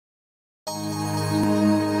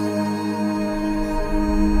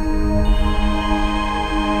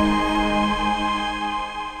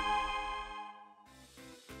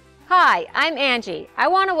Hi, I'm Angie. I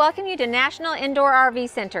want to welcome you to National Indoor RV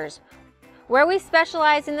Centers, where we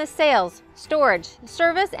specialize in the sales, storage,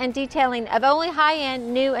 service, and detailing of only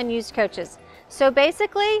high-end new and used coaches. So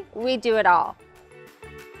basically, we do it all.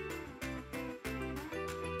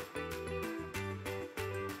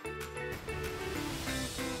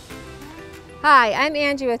 Hi, I'm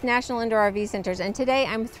Angie with National Indoor RV Centers, and today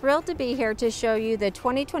I'm thrilled to be here to show you the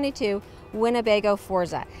 2022 Winnebago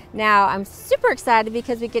Forza. Now, I'm super excited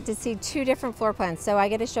because we get to see two different floor plans. So I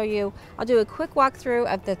get to show you, I'll do a quick walkthrough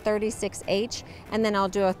of the 36H, and then I'll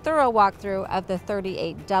do a thorough walkthrough of the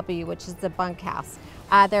 38W, which is the bunkhouse.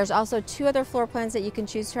 There's also two other floor plans that you can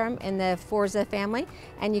choose from in the Forza family,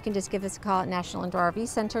 and you can just give us a call at National Indoor RV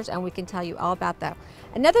Centers and we can tell you all about that.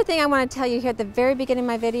 Another thing I want to tell you here at the very beginning of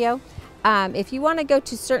my video, if you want to go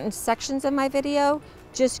to certain sections of my video,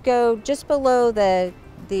 just go just below the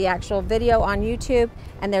actual video on YouTube,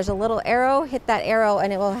 and there's a little arrow. Hit that arrow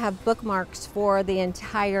and it will have bookmarks for the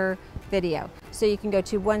entire video. So you can go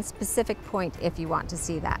to one specific point if you want to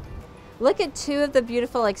see that. Look at two of the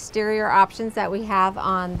beautiful exterior options that we have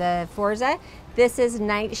on the Forza. This is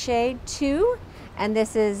Nightshade 2 and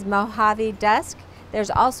this is Mojave Dusk.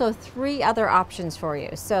 There's also three other options for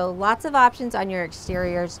you. So lots of options on your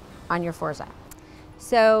exteriors on your Forza.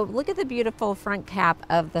 So look at the beautiful front cap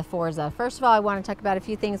of the Forza. First of all, I want to talk about a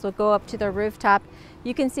few things. We'll go up to the rooftop.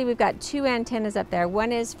 You can see we've got two antennas up there.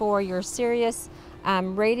 One is for your Sirius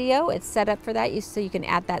radio. It's set up for that, so you can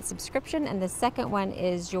add that subscription. And the second one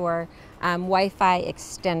is your Wi-Fi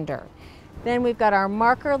extender. Then we've got our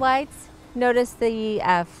marker lights. Notice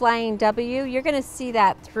the flying W. You're going to see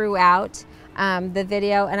that throughout the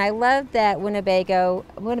video, and I love that Winnebago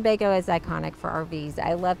is iconic for RVs.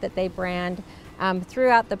 I love that they brand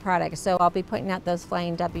throughout the product, so I'll be pointing out those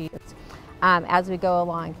flying W's as we go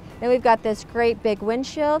along. Then we've got this great big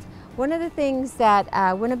windshield. One of the things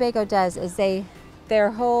that Winnebago does is they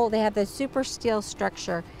have the super steel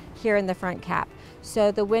structure here in the front cap.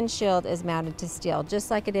 So the windshield is mounted to steel,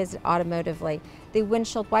 just like it is automotively. The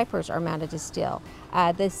windshield wipers are mounted to steel.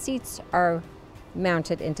 The seats are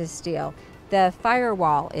mounted into steel. The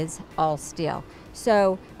firewall is all steel.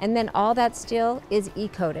 So, and then all that steel is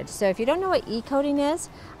E-coated. So if you don't know what E-coating is,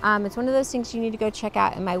 it's one of those things you need to go check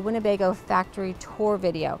out in my Winnebago factory tour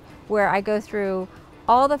video, where I go through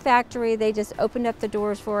all the factory. They just opened up the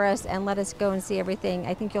doors for us and let us go and see everything.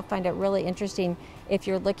 I think you'll find it really interesting if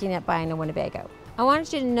you're looking at buying a Winnebago. I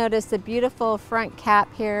wanted you to notice the beautiful front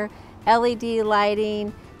cap here, LED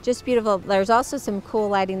lighting, just beautiful. There's also some cool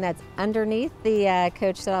lighting that's underneath the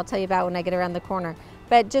coach that I'll tell you about when I get around the corner.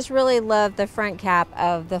 But just really love the front cap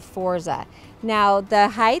of the Forza. Now the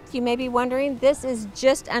height, you may be wondering, this is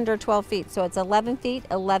just under 12 feet. So it's 11 feet,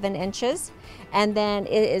 11 inches. And then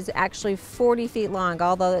it is actually 40 feet long.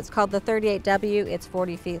 Although it's called the 38W, it's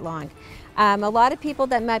 40 feet long. A lot of people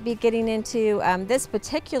that might be getting into this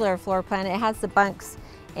particular floor plan, it has the bunks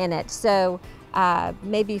in it. So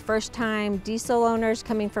maybe first time diesel owners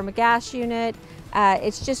coming from a gas unit.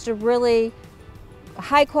 It's just a really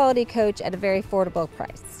high quality coach at a very affordable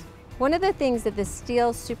price. One of the things that the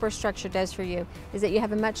steel superstructure does for you is that you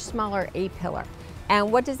have a much smaller A-pillar. And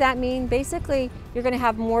what does that mean? Basically, you're going to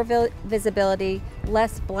have more visibility,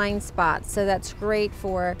 less blind spots. So that's great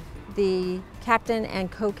for the captain and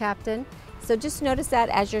co-captain. So just notice that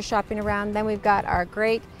as you're shopping around. Then we've got our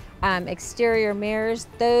great exterior mirrors.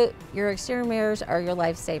 Your exterior mirrors are your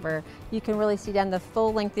lifesaver. You can really see down the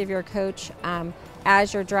full length of your coach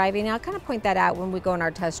as you're driving. I'll kind of point that out when we go on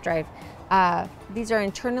our test drive. These are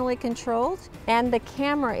internally controlled, and the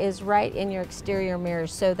camera is right in your exterior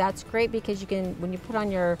mirrors. So that's great because you can, when you put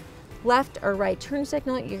on your left or right turn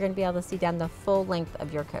signal, you're going to be able to see down the full length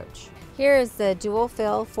of your coach. Here is the dual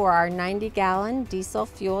fill for our 90-gallon diesel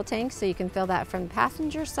fuel tank. So you can fill that from the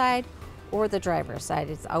passenger side or the driver's side.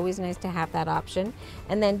 It's always nice to have that option.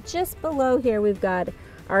 And then just below here, we've got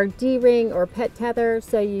our D-ring or pet tether.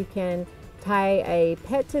 So you can tie a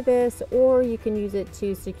pet to this, or you can use it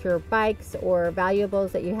to secure bikes or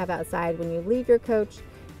valuables that you have outside when you leave your coach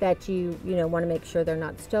that you want to make sure they're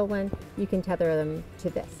not stolen. You can tether them to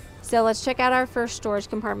this. So let's check out our first storage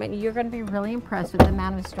compartment. You're going to be really impressed with the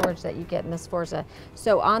amount of storage that you get in this Forza.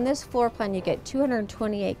 So on this floor plan, you get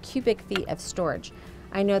 228 cubic feet of storage.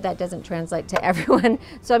 I know that doesn't translate to everyone,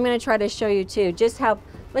 so I'm going to try to show you too, just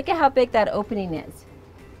look at how big that opening is.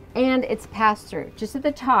 And it's pass through, just at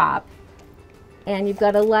the top. And you've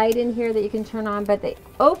got a light in here that you can turn on, but the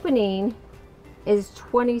opening is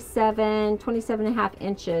 27 and a half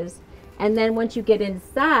inches. And then once you get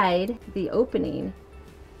inside the opening,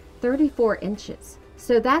 34 inches.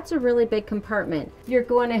 So that's a really big compartment. You're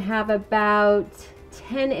going to have about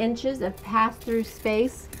 10 inches of pass-through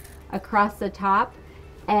space across the top,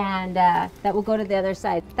 and that will go to the other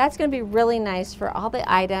side. That's going to be really nice for all the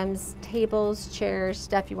items, tables, chairs,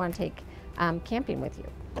 stuff you want to take camping with you.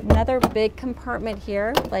 Another big compartment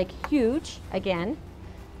here, like huge again.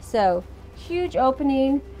 So huge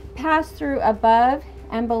opening, pass through above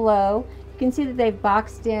and below. You can see that they've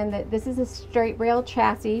boxed in that this is a straight rail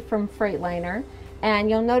chassis from Freightliner, and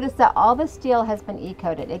you'll notice that all the steel has been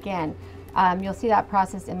E-coated. Again, you'll see that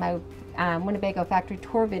process in my Winnebago factory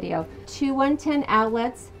tour video. 2 110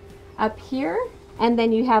 outlets up here, and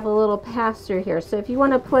then you have a little pass-through here. So if you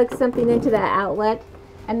want to plug something into that outlet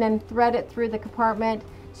and then thread it through the compartment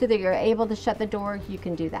so that you're able to shut the door, you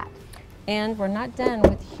can do that. And we're not done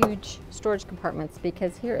with huge storage compartments,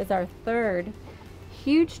 because here is our third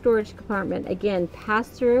huge storage compartment. Again,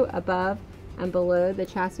 pass-through above and below the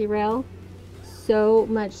chassis rail. So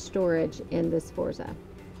much storage in this Forza.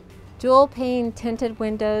 Dual pane tinted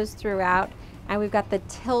windows throughout, and we've got the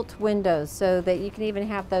tilt windows so that you can even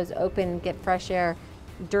have those open and get fresh air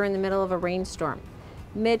during the middle of a rainstorm.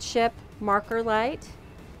 Midship marker light.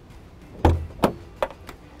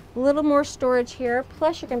 A little more storage here,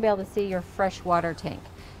 plus you're going to be able to see your fresh water tank.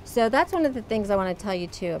 So that's one of the things I want to tell you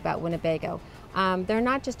too about Winnebago. They're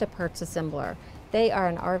not just a parts assembler. They are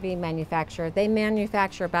an RV manufacturer. They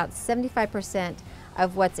manufacture about 75%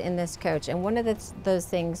 of what's in this coach, and one of those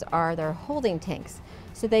things are their holding tanks.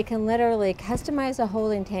 So they can literally customize a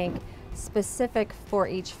holding tank specific for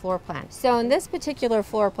each floor plan. So in this particular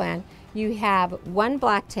floor plan, you have one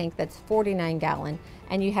black tank that's 49 gallon,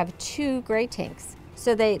 and you have 2 gray tanks.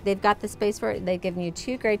 So they've got the space for it. They've given you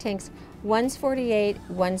 2 gray tanks. One's 48,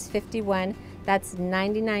 one's 51. That's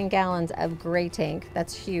 99 gallons of gray tank.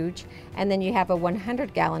 That's huge. And then you have a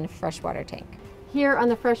 100 gallon freshwater tank. Here on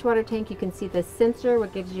the freshwater tank, you can see the sensor,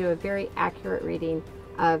 which gives you a very accurate reading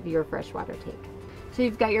of your freshwater tank. So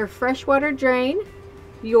you've got your freshwater drain,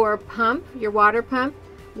 your pump, your water pump,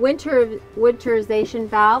 winterization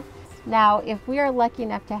valve. Now, if we are lucky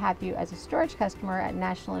enough to have you as a storage customer at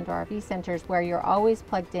National Indoor RV Centers, where you're always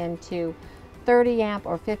plugged into 30 amp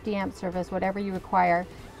or 50 amp service, whatever you require,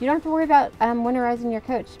 you don't have to worry about winterizing your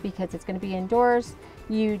coach, because it's going to be indoors.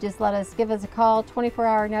 You just give us a call,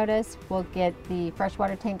 24-hour notice. We'll get the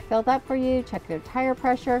freshwater tank filled up for you, check your tire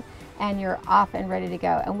pressure, and you're off and ready to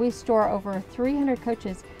go. And we store over 300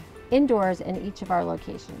 coaches indoors in each of our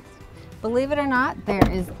locations. Believe it or not,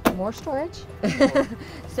 there is more storage.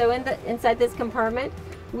 So inside this compartment,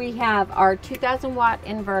 we have our 2,000 watt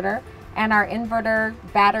inverter and our inverter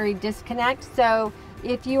battery disconnect. So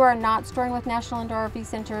if you are not storing with National Indoor RV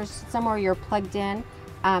Centers, somewhere you're plugged in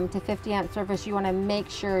to 50 amp service, you want to make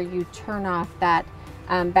sure you turn off that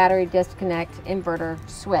battery disconnect inverter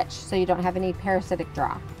switch so you don't have any parasitic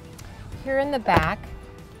draw. Here in the back,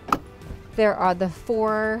 there are the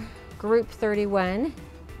 4 Group 31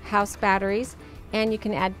 house batteries, and you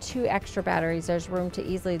can add 2 extra batteries. There's room to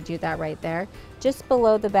easily do that right there. Just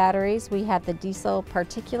below the batteries, we have the diesel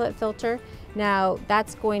particulate filter. Now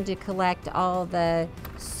that's going to collect all the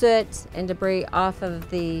soot and debris off of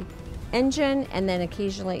the engine, and then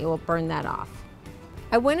occasionally it will burn that off.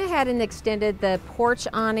 I went ahead and extended the porch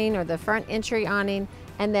awning or the front entry awning,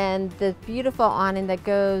 and then the beautiful awning that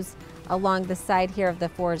goes along the side here of the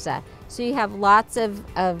Forza. So you have lots of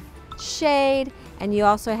shade, and you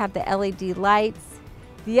also have the LED lights.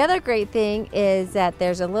 The other great thing is that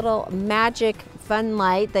there's a little magic fun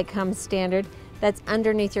light that comes standard that's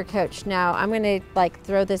underneath your coach. Now I'm gonna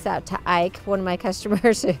throw this out to Ike, one of my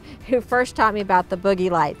customers who first taught me about the boogie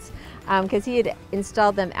lights, because he had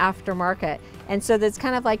installed them aftermarket. And so that's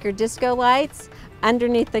kind of like your disco lights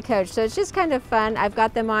underneath the coach. So it's just kind of fun. I've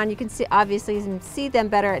got them on. You can see, obviously you can see them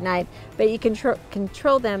better at night, but you can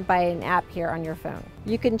control them by an app here on your phone.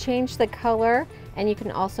 You can change the color, and you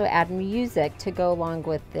can also add music to go along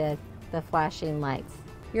with the flashing lights.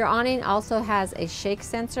 Your awning also has a shake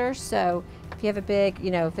sensor, so if you have a big,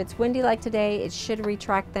 if it's windy like today, it should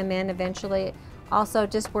retract them in eventually. Also,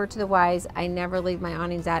 just word to the wise, I never leave my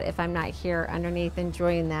awnings out if I'm not here underneath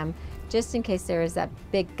enjoying them, just in case there is that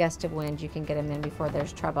big gust of wind. You can get them in before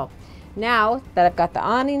there's trouble. Now that I've got the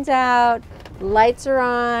awnings out, lights are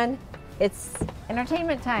on, it's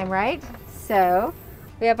entertainment time, right? So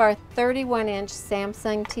we have our 31-inch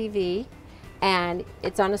Samsung TV, and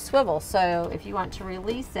it's on a swivel. So if you want to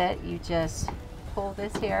release it, you just pull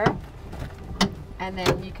this here, and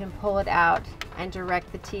then you can pull it out and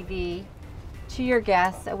direct the TV to your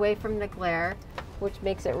guests away from the glare, which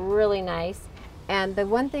makes it really nice. And the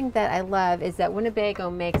one thing that I love is that Winnebago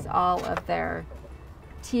makes all of their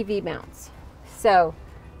TV mounts. So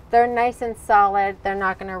they're nice and solid, they're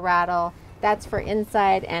not gonna rattle. That's for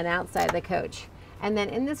inside and outside the coach. And then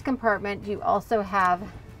in this compartment, you also have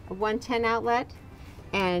 110 outlet,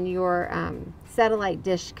 and your satellite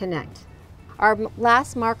dish connect. Our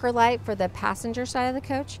last marker light for the passenger side of the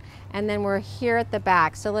coach, and then we're here at the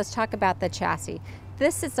back. So let's talk about the chassis.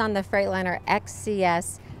 This sits on the Freightliner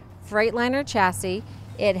XCS Freightliner chassis.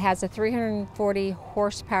 It has a 340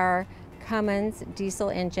 horsepower Cummins diesel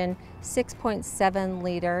engine, 6.7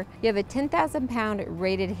 liter. You have a 10,000 pound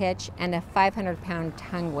rated hitch and a 500 pound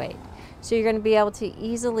tongue weight. So you're going to be able to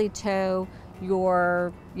easily tow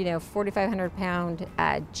your 4,500 pound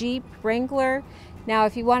Jeep Wrangler. Now,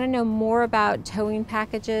 if you want to know more about towing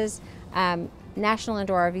packages, National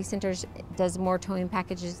Indoor RV Centers does more towing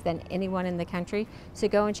packages than anyone in the country. So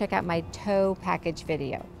go and check out my tow package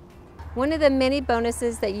video. One of the many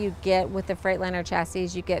bonuses that you get with the Freightliner chassis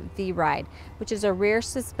is you get V-Ride, which is a rear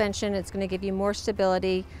suspension. It's going to give you more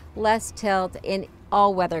stability, less tilt in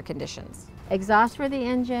all weather conditions. Exhaust for the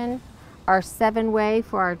engine, our 7-way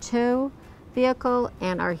for our tow vehicle,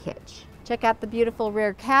 and our hitch. Check out the beautiful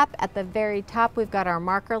rear cap. At the very top, we've got our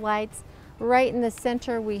marker lights. Right in the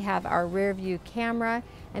center, we have our rear view camera,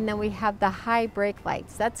 and then we have the high brake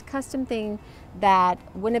lights. That's a custom thing that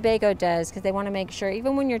Winnebago does because they want to make sure,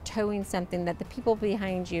 even when you're towing something, that the people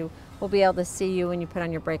behind you will be able to see you when you put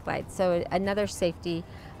on your brake lights. So another safety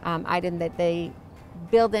item that they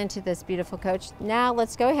build into this beautiful coach. Now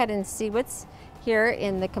let's go ahead and see what's here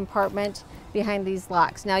in the compartment behind these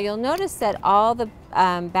locks. Now you'll notice that all the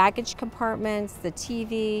baggage compartments, the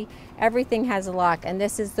TV, everything has a lock, and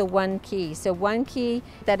this is the one key. So one key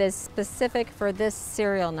that is specific for this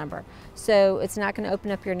serial number. So it's not going to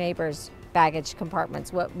open up your neighbor's baggage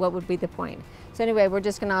compartments. What would be the point? So anyway, we're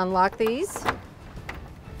just going to unlock these.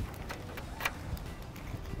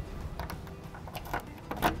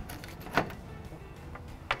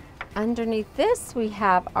 Underneath this, we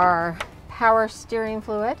have our power steering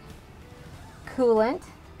fluid, coolant,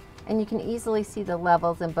 and you can easily see the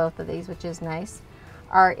levels in both of these, which is nice.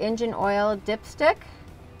 Our engine oil dipstick,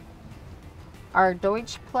 our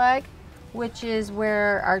Deutsch plug, which is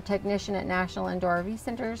where our technician at National Indoor RV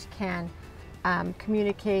Centers can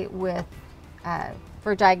communicate with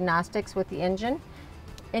for diagnostics with the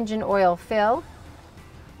engine oil fill,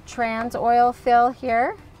 trans oil fill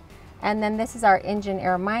here, and then this is our engine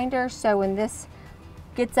air minder. So when this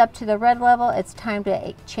gets up to the red level, it's time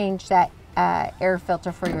to change that air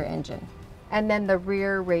filter for your engine. And then the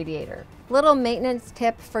rear radiator. Little maintenance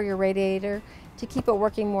tip for your radiator to keep it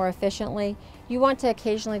working more efficiently. You want to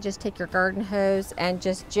occasionally just take your garden hose and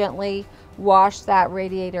just gently wash that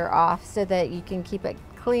radiator off so that you can keep it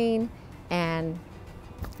clean and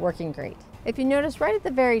working great. If you notice right at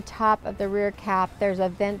the very top of the rear cap, there's a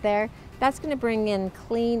vent there. That's going to bring in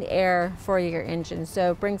clean air for your engine.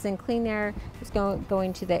 So it brings in clean air, it's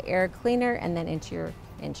going to the air cleaner and then into your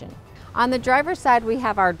engine. On the driver's side, we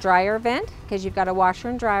have our dryer vent, because you've got a washer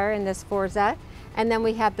and dryer in this Forza. And then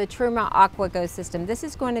we have the Truma AquaGo system. This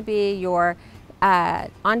is going to be your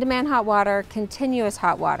on-demand hot water, continuous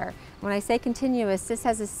hot water. When I say continuous, this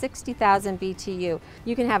has a 60,000 BTU.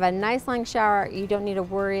 You can have a nice long shower. You don't need to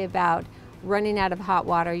worry about running out of hot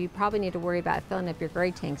water. You probably need to worry about filling up your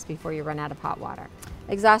gray tanks before you run out of hot water.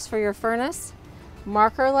 Exhaust for your furnace,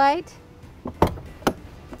 marker light,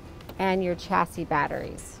 and your chassis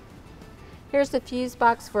batteries. Here's the fuse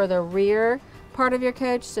box for the rear part of your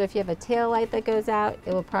coach. So if you have a tail light that goes out,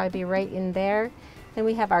 it will probably be right in there. Then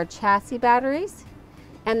we have our chassis batteries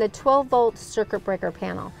and the 12-volt circuit breaker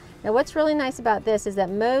panel. Now what's really nice about this is that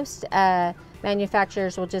most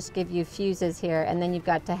manufacturers will just give you fuses here, and then you've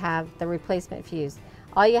got to have the replacement fuse.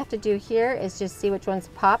 All you have to do here is just see which one's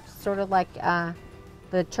popped, sort of like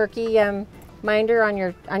the turkey minder on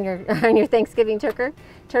your Thanksgiving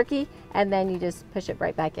turkey, and then you just push it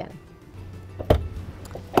right back in.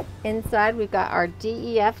 Inside we've got our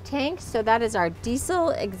DEF tank, so that is our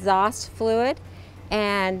diesel exhaust fluid,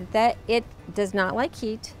 and that it does not like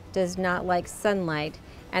heat, does not like sunlight,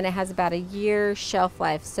 and it has about a year shelf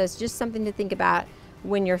life. So it's just something to think about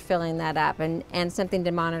when you're filling that up, and something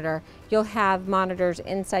to monitor. You'll have monitors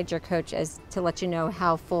inside your coach as to let you know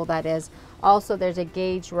how full that is. Also, there's a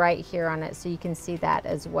gauge right here on it, so you can see that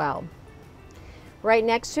as well. Right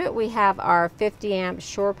next to it, we have our 50 amp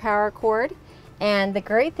shore power cord. And the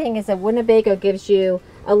great thing is that Winnebago gives you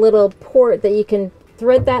a little port that you can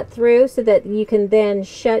thread that through so that you can then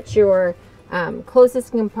shut your close this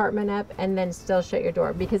compartment up and then still shut your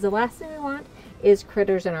door, because the last thing we want is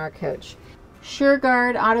critters in our coach.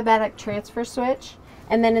 SureGuard automatic transfer switch,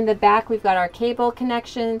 and then in the back we've got our cable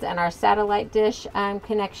connections and our satellite dish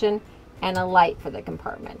connection and a light for the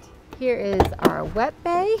compartment. Here is our wet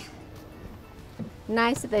bay.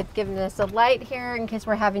 Nice that they've given us a light here in case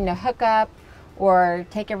we're having to hook up or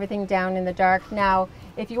take everything down in the dark. Now,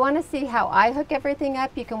 If you want to see how I hook everything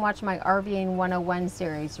up, you can watch my RVing 101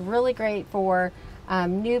 series. Really great for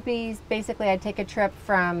newbies. Basically, I take a trip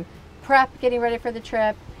from prep, getting ready for the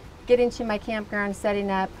trip, getting to my campground,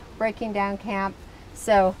 setting up, breaking down camp.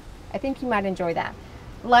 So I think you might enjoy that.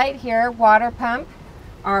 Light here, water pump,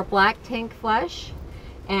 our black tank flush,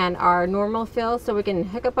 and our normal fill. So we can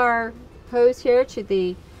hook up our hose here to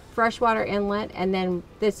the freshwater inlet, and then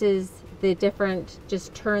this is the different,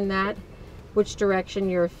 just turn that which direction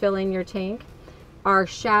you're filling your tank. Our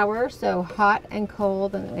shower, so hot and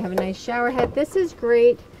cold, and we have a nice shower head. This is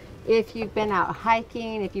great if you've been out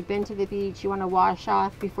hiking, if you've been to the beach, you want to wash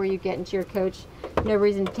off before you get into your coach. No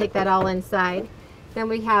reason to take that all inside. Then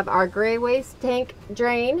we have our gray waste tank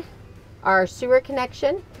drain, our sewer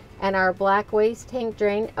connection, and our black waste tank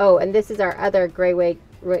drain. Oh, and this is our other gray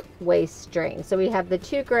waste drain. So we have the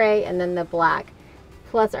two gray and then the black,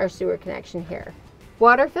 plus our sewer connection here.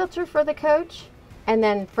 Water filter for the coach, and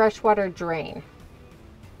then freshwater drain.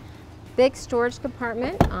 Big storage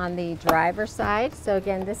compartment on the driver's side. So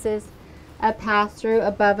again, this is a pass-through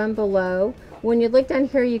above and below. When you look down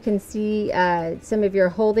here, you can see some of your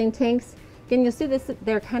holding tanks. Again, you'll see this,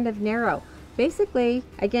 they're kind of narrow. Basically,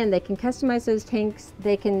 again, they can customize those tanks.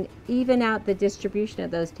 They can even out the distribution of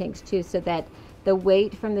those tanks too, so that the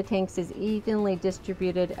weight from the tanks is evenly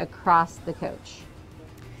distributed across the coach.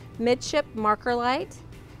 Midship marker light,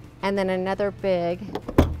 and then another big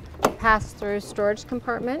pass-through storage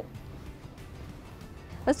compartment.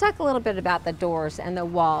 Let's talk a little bit about the doors and the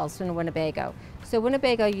walls in Winnebago. So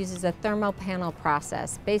Winnebago uses a thermal panel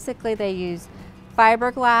process. Basically, they use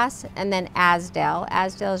fiberglass and then Azdel.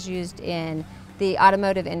 Azdel is used in the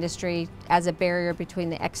automotive industry as a barrier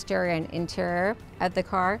between the exterior and interior of the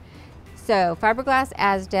car. So fiberglass,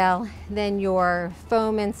 Azdel, then your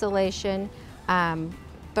foam insulation,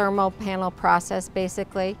 thermal panel process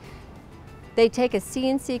basically. They take a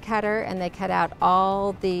CNC cutter and they cut out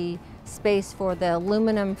all the space for the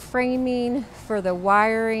aluminum framing, for the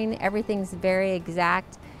wiring. Everything's very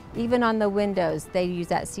exact. Even on the windows, they use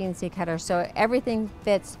that CNC cutter, so everything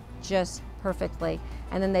fits just perfectly.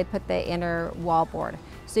 And then they put the inner wall board.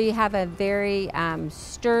 So you have a very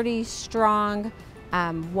sturdy, strong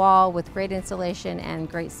wall with great insulation and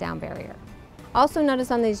great sound barrier. Also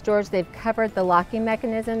notice on these doors, they've covered the locking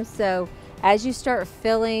mechanism. So as you start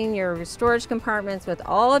filling your storage compartments with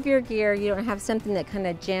all of your gear, you don't have something that kind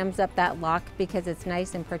of jams up that lock because it's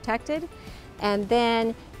nice and protected. And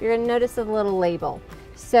then you're gonna notice a little label.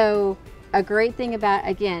 So a great thing about,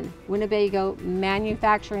 again, Winnebago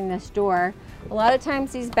manufacturing this door, a lot of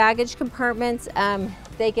times these baggage compartments,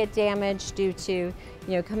 they get damaged due to,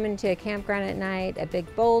 coming to a campground at night, a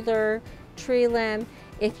big boulder, tree limb.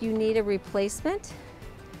 If you need a replacement,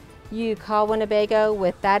 you call Winnebago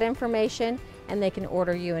with that information and they can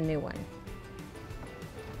order you a new one.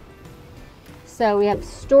 So we have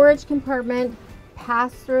storage compartment,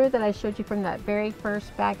 pass-through that I showed you from that very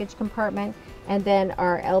first baggage compartment, and then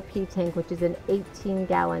our LP tank, which is an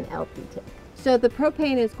 18-gallon LP tank. So the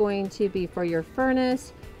propane is going to be for your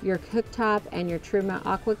furnace, your cooktop, and your Truma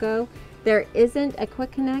AquaGo. There isn't a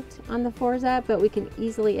quick connect on the Forza, but we can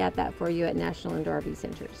easily add that for you at National Indoor RV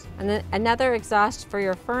Centers. And then another exhaust for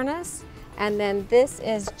your furnace. And then this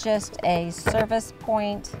is just a service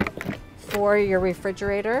point for your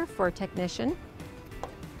refrigerator for a technician.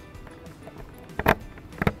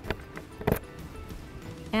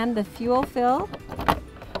 And the fuel fill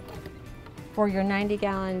for your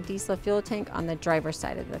 90-gallon diesel fuel tank on the driver's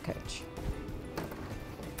side of the coach.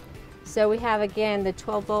 So we have, again, the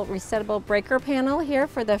 12-volt resettable breaker panel here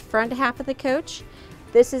for the front half of the coach.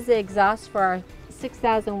 This is the exhaust for our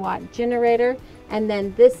 6,000-watt generator, and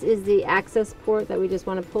then this is the access port that we just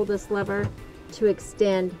want to pull this lever to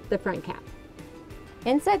extend the front cap.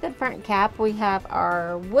 Inside the front cap, we have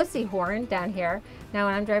our wussy horn down here. Now,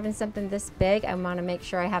 when I'm driving something this big, I want to make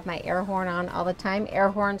sure I have my air horn on all the time. Air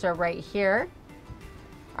horns are right here.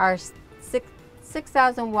 Our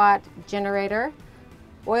 6,000-watt generator,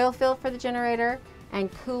 oil fill for the generator,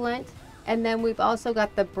 and coolant. And then we've also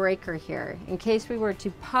got the breaker here. In case we were to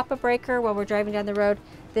pop a breaker while we're driving down the road,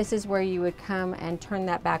 this is where you would come and turn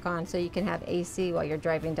that back on so you can have AC while you're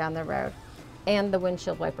driving down the road, and the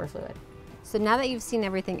windshield wiper fluid. So now that you've seen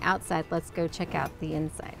everything outside, let's go check out the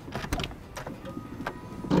inside.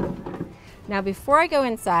 Now, before I go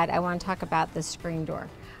inside, I want to talk about the screen door.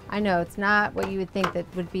 I know it's not what you would think that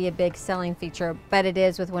would be a big selling feature, but it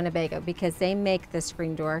is with Winnebago because they make the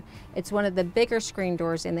screen door. It's one of the bigger screen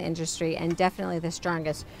doors in the industry and definitely the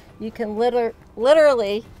strongest. You can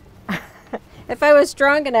literally, if I was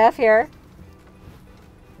strong enough here,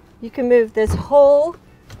 you can move this whole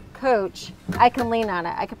coach. I can lean on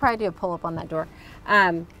it. I could probably do a pull-up on that door.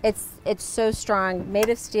 It's so strong, made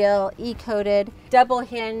of steel, E-coated, double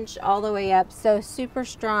hinge all the way up, so super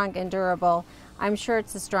strong and durable. I'm sure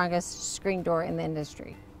it's the strongest screen door in the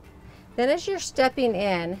industry. Then as you're stepping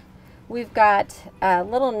in, we've got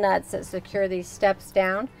little nuts that secure these steps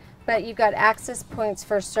down, but you've got access points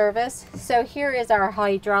for service. So here is our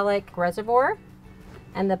hydraulic reservoir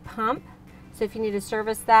and the pump. So if you need to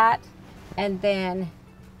service that, and then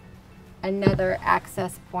another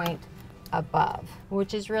access point above,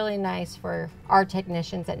 which is really nice for our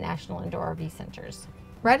technicians at National Indoor RV Centers.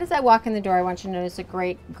 Right as I walk in the door, I want you to notice a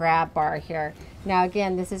great grab bar here. Now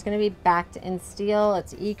again, this is going to be backed in steel.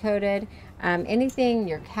 It's E-coated. Anything,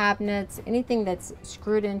 your cabinets, anything that's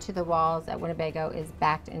screwed into the walls at Winnebago is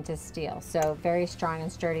backed into steel. So very strong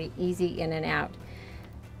and sturdy, easy in and out.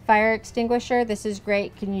 Fire extinguisher, this is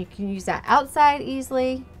great. You can use that outside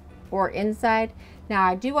easily or inside. Now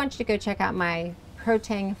I do want you to go check out my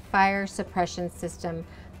Protang fire suppression system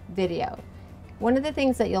video. One of the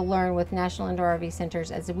things that you'll learn with National Indoor RV Centers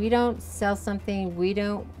is we don't sell something, we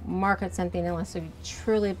don't market something unless we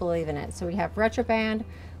truly believe in it. So we have Retroband,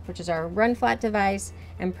 which is our run flat device,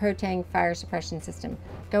 and Protang fire suppression system.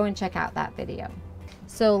 Go and check out that video.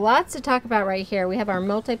 So lots to talk about right here. We have our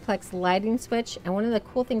multiplex lighting switch, and one of the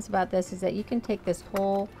cool things about this is that you can take this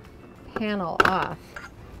whole panel off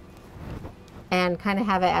and kind of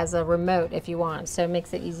have it as a remote if you want. So it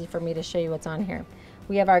makes it easy for me to show you what's on here.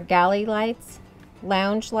 We have our galley lights,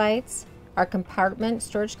 lounge lights, our compartment,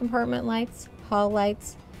 storage compartment lights, hall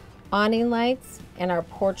lights, awning lights, and our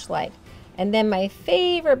porch light. And then my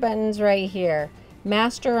favorite buttons right here,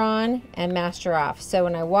 master on and master off. So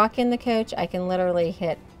when I walk in the coach, I can literally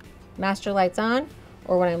hit master lights on,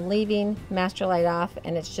 or when I'm leaving, master light off,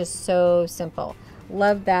 and it's just so simple.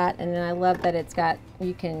 Love that. And then I love that it's got,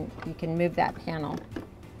 you can move that panel,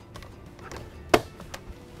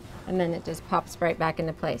 and then it just pops right back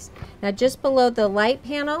into place. Now just below the light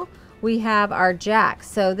panel, we have our jacks.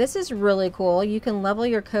 So this is really cool. You can level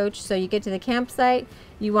your coach. So you get to the campsite,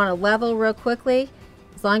 you want to level real quickly.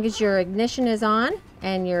 As long as your ignition is on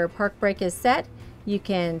and your park brake is set, you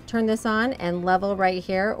can turn this on and level right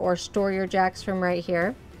here, or store your jacks from right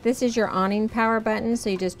here. This is your awning power button. So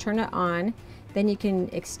you just turn it on. Then you can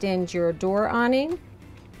extend your door awning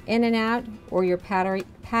in and out, or your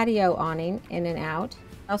patio awning in and out.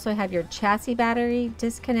 Also have your chassis battery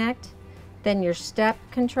disconnect, then your step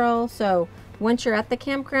control. So once you're at the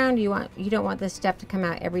campground, you don't want this step to come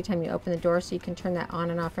out every time you open the door, so you can turn that on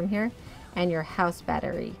and off from here. And your house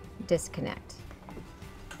battery disconnect.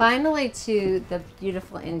 Finally, to the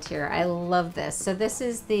beautiful interior. I love this. So this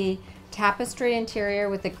is the tapestry interior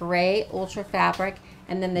with the gray ultra fabric,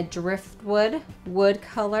 and then the driftwood wood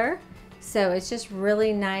color. So it's just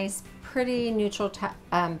really nice, pretty neutral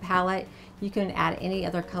palette. You can add any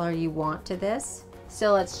other color you want to this.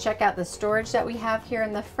 So let's check out the storage that we have here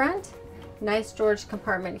in the front. Nice storage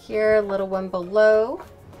compartment here, little one below.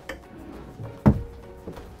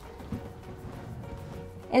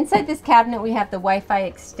 Inside this cabinet, we have the Wi-Fi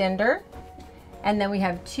extender, and then we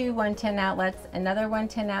have two 110 outlets, another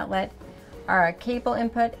 110 outlet, our cable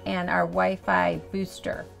input, and our Wi-Fi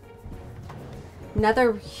booster.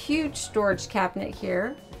 Another huge storage cabinet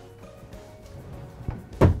here,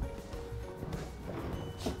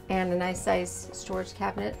 and a nice size storage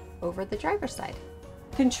cabinet over the driver's side.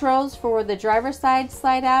 Controls for the driver's side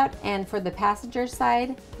slide out, and for the passenger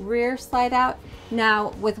side rear slide out. Now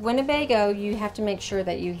with Winnebago, you have to make sure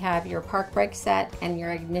that you have your park brake set and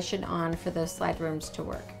your ignition on for those slide rooms to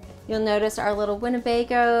work. You'll notice our little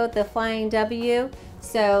Winnebago, the Flying W.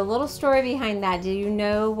 So a little story behind that. Do you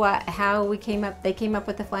know how they came up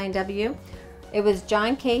with the Flying W? It was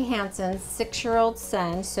John K. Hansen's 6-year-old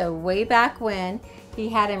son. So way back when, he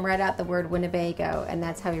had him write out the word Winnebago, and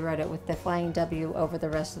that's how he wrote it, with the Flying W over the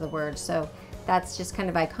rest of the words. So that's just kind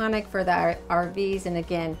of iconic for the RVs, and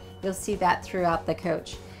again, you'll see that throughout the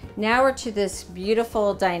coach. Now we're to this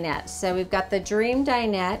beautiful dinette. So we've got the Dream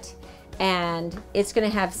dinette, and it's going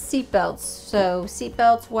to have seat belts. So seat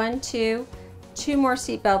belts 1, 2, 2 more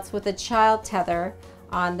seat belts with a child tether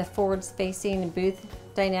on the forwards facing booth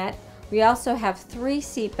dinette. We also have 3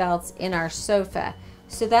 seat belts in our sofa.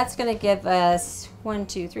 So that's going to give us 1,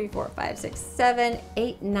 2, 3, 4, 5, 6, 7,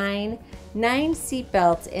 8, 9 seat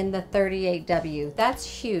belts in the 38W. That's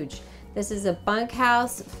huge. This is a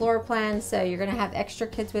bunkhouse floor plan, so you're going to have extra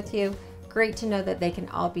kids with you. Great to know that they can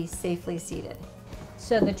all be safely seated.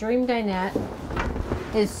 So the Dream dinette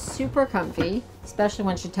is super comfy, especially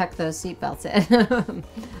once you tuck those seat belts in.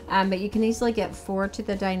 But you can easily get 4 to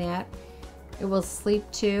the dinette. It will sleep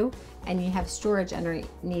 2, and you have storage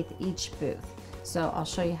underneath each booth. So I'll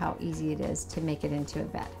show you how easy it is to make it into a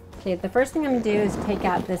bed. Okay, the first thing I'm gonna do is take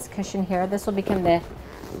out this cushion here. This will become the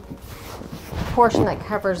portion that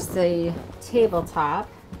covers the tabletop.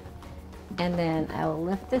 And then I'll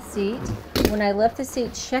lift the seat. When I lift the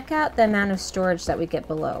seat, check out the amount of storage that we get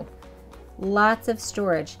below. Lots of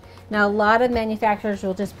storage. Now, a lot of manufacturers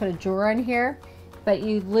will just put a drawer in here, but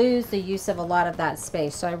you lose the use of a lot of that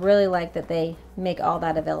space. So I really like that they make all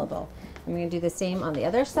that available. I'm going to do the same on the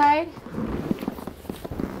other side.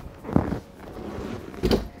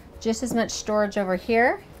 Just as much storage over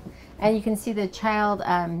here. And you can see the child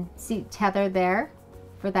seat tether there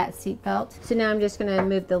for that seat belt. So now I'm just going to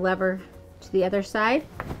move the lever to the other side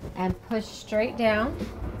and push straight down.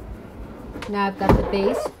 Now I've got the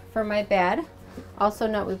base for my bed. Also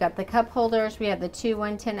note we've got the cup holders, we have the two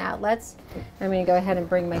 110 outlets. I'm going to go ahead and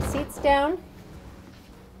bring my seats down.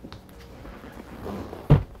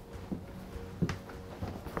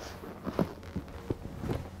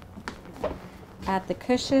 Add the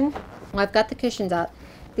cushion. Well, I've got the cushions out.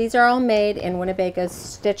 These are all made in Winnebago's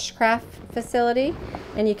Stitchcraft facility,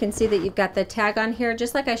 and you can see that you've got the tag on here,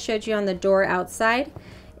 just like I showed you on the door outside.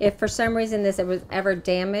 If for some reason this was ever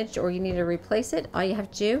damaged or you need to replace it, all you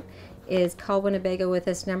have to do is call Winnebago with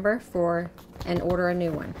this number and order a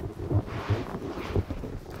new one.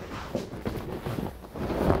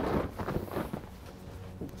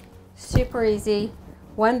 Super easy.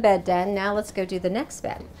 One bed done. Now let's go do the next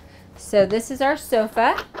bed. So this is our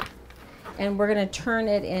sofa, and we're going to turn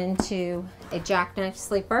it into a jackknife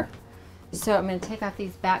sleeper. So I'm going to take off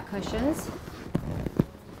these back cushions.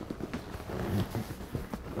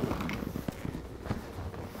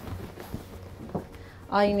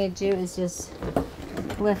 All you need to do is just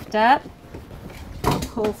lift up,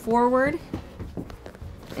 pull forward,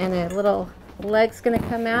 and a little leg's going to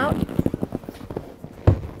come out.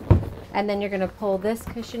 And then you're going to pull this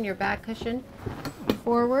cushion, your back cushion,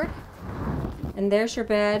 forward. And there's your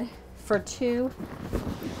bed for two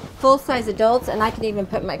full-size adults, and I can even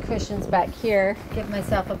put my cushions back here, give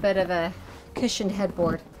myself a bit of a cushioned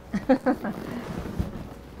headboard.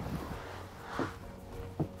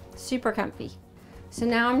 Super comfy. So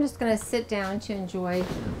now I'm just going to sit down to enjoy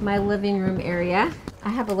my living room area. I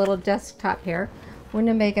have a little desktop here.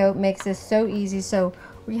 Winnebago makes this so easy. So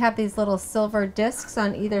we have these little silver discs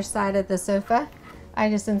on either side of the sofa. I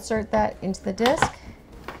just insert that into the disc.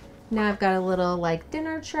 Now I've got a little like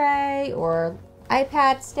dinner tray or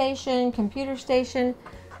iPad station, computer station.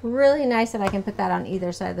 Really nice that I can put that on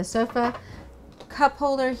either side of the sofa. Cup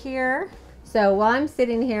holder here. So while I'm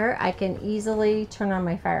sitting here, I can easily turn on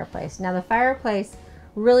my fireplace. Now the fireplace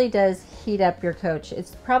really does heat up your coach.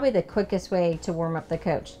 It's probably the quickest way to warm up the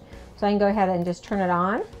coach. So I can go ahead and just turn it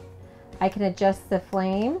on. I can adjust the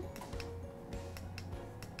flame.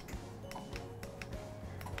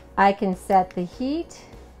 I can set the heat.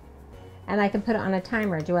 And I can put it on a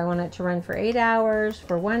timer. Do I want it to run for 8 hours,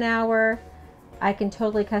 for 1 hour? I can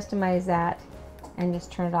totally customize that and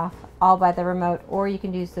just turn it off all by the remote, or you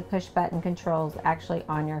can use the push button controls actually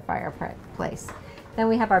on your fireplace. Then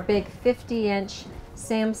we have our big 50-inch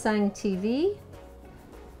Samsung TV.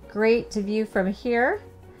 Great to view from here,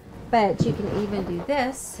 but you can even do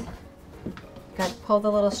this. Got to pull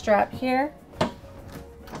the little strap here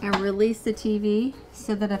and release the TV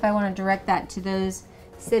so that if I want to direct that to those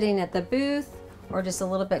sitting at the booth or just a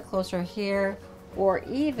little bit closer here, or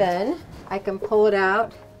even I can pull it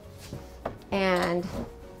out and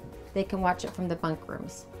they can watch it from the bunk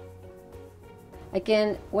rooms.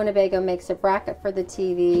 Again, Winnebago makes a bracket for the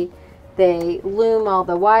TV. They loom all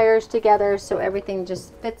the wires together so everything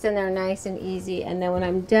just fits in there nice and easy. And then when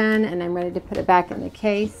I'm done and I'm ready to put it back in the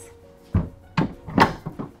case,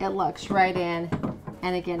 it locks right in.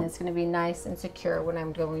 And again, it's going to be nice and secure when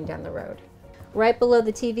I'm going down the road. Right below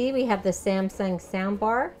the TV, we have the Samsung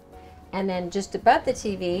soundbar. And then just above the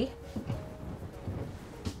TV,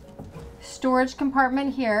 storage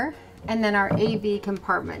compartment here, and then our AV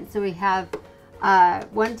compartment. So we have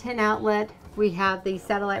 110 outlet, we have the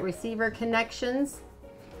satellite receiver connections,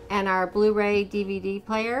 and our Blu-ray DVD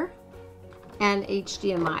player, and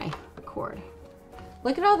HDMI cord.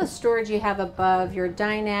 Look at all the storage you have above your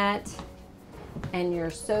dinette and your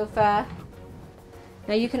sofa.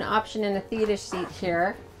 Now you can option in a theater seat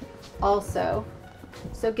here also.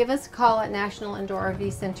 So give us a call at National Indoor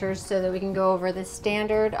RV Centers so that we can go over the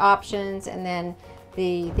standard options and then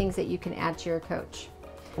the things that you can add to your coach.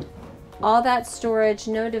 All that storage,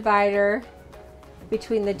 no divider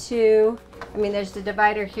between the two. I mean, there's the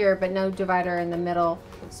divider here, but no divider in the middle,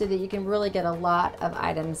 so that you can really get a lot of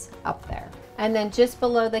items up there. And then just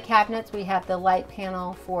below the cabinets, we have the light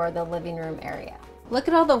panel for the living room area. Look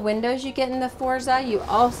at all the windows you get in the Forza. You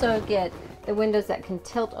also get the windows that can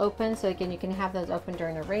tilt open, so again, you can have those open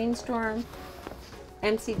during a rainstorm.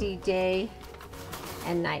 MCD day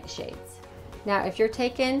and night shades. Now, if you're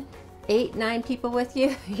taking 8-9 people with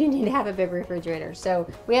you, you need to have a big refrigerator. So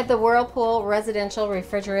we have the Whirlpool residential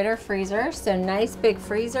refrigerator freezer. So nice big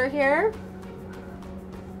freezer here.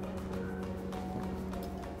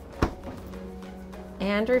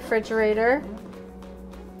 And refrigerator.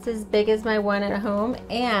 It's as big as my one at home.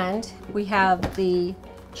 And we have the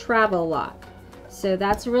travel lock. So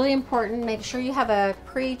that's really important. Make sure you have a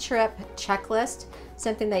pre-trip checklist,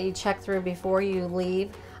 something that you check through before you leave.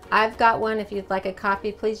 I've got one. If you'd like a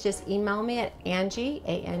copy, please just email me at Angie,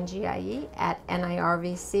 A-N-G-I-E, at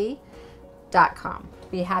NIRVC.com.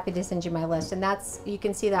 Be happy to send you my list. And that's, you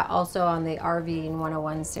can see that also on the RVing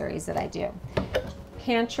 101 series that I do.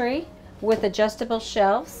 Pantry with adjustable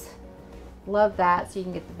shelves. Love that. So you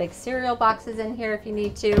can get the big cereal boxes in here if you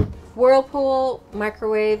need to. Whirlpool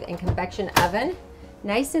microwave and convection oven.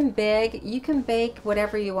 Nice and big. You can bake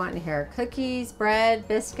whatever you want in here. Cookies, bread,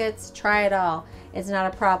 biscuits, try it all. It's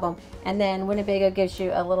not a problem. And then Winnebago gives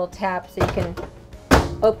you a little tap so you can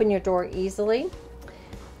open your door easily.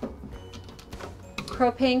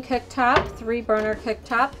 Propane cooktop, 3-burner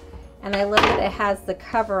cooktop. And I love that it has the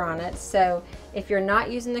cover on it. So if you're not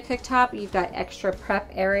using the cooktop, you've got extra prep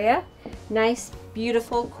area. Nice,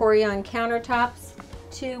 beautiful Corian countertops.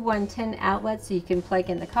 2 110 outlets so you can plug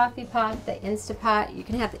in the coffee pot, the Instapot. You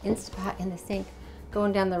can have the Instapot in the sink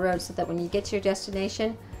going down the road so that when you get to your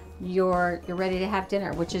destination, you're ready to have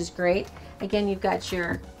dinner, which is great. Again, you've got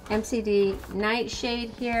your MCD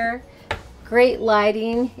nightshade here. Great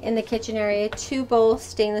lighting in the kitchen area. 2-bowl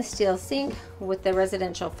stainless steel sink with the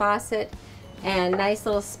residential faucet, and nice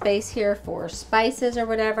little space here for spices or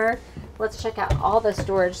whatever. Let's check out all the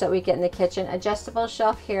storage that we get in the kitchen. Adjustable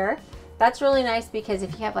shelf here. That's really nice because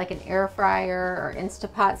if you have like an air fryer or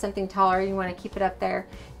Instapot, something taller, you want to keep it up there,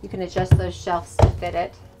 you can adjust those shelves to fit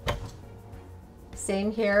it.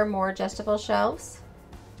 Same here, more adjustable shelves.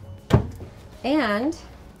 And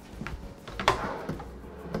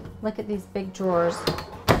look at these big drawers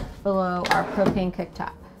below our propane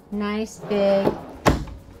cooktop. Nice big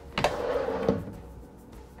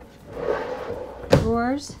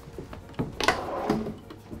drawers.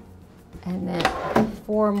 And then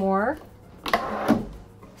 4 more.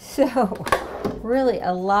 So really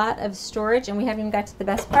a lot of storage, and we haven't even got to the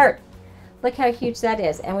best part. Look how huge that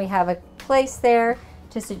is. And we have a place there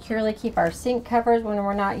to securely keep our sink covers when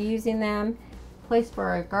we're not using them. Place for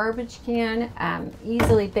our garbage can,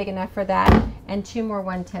 easily big enough for that, and 2 more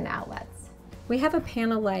 110 outlets. We have a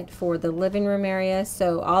panel light for the living room area,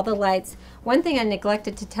 so all the lights. One thing I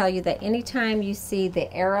neglected to tell you, that anytime you see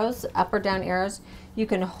the arrows, up or down arrows, you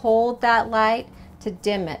can hold that light to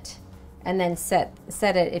dim it and then set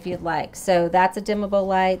it if you'd like. So that's a dimmable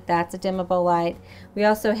light, that's a dimmable light. We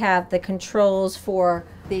also have the controls for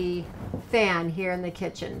the fan here in the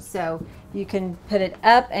kitchen, so you can put it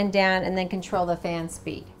up and down and then control the fan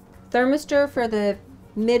speed. Thermistor for the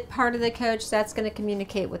mid part of the coach, that's going to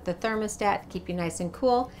communicate with the thermostat to keep you nice and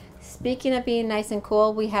cool. Speaking of being nice and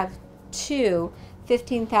cool, we have 2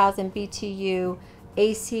 15,000 BTU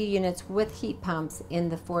AC units with heat pumps in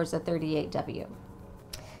the Forza 38W.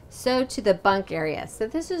 So to the bunk area. So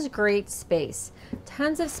this is great space.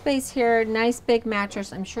 Tons of space here, nice big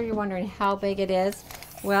mattress. I'm sure you're wondering how big it is.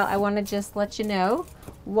 Well, I want to just let you know,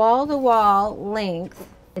 wall to wall length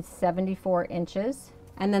is 74 inches.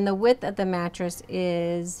 And then the width of the mattress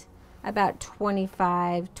is about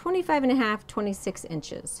 25 and a half, 26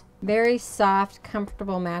 inches. Very soft,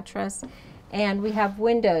 comfortable mattress. And we have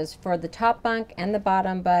windows for the top bunk and the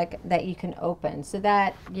bottom bunk that you can open. So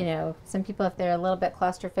that, you know, some people, if they're a little bit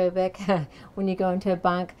claustrophobic, when you go into a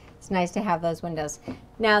bunk, it's nice to have those windows.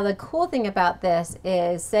 Now, the cool thing about this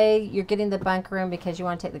is, say you're getting the bunk room because you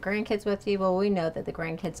want to take the grandkids with you. Well, we know that the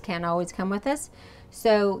grandkids can't always come with us.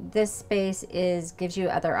 So this space gives you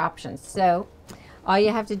other options. So all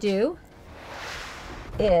you have to do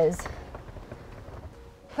is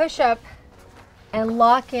push up and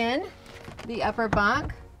lock in the upper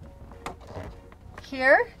bunk.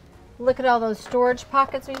 Here, look at all those storage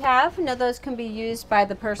pockets we have. Now those can be used by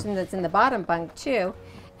the person that's in the bottom bunk too.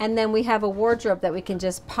 And then we have a wardrobe that we can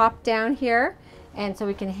just pop down here, and so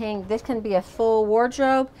we can hang, this can be a full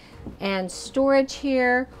wardrobe and storage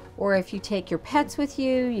here, or if you take your pets with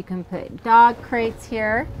you, you can put dog crates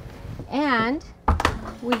here. And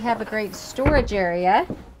we have a great storage area.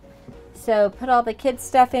 So put all the kids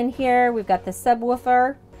stuff in here. We've got the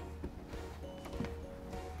subwoofer.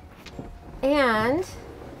 And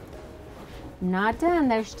not done,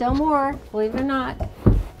 there's still more, believe it or not.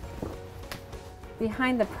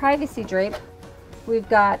 Behind the privacy drape, we've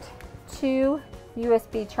got 2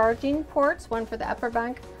 USB charging ports, one for the upper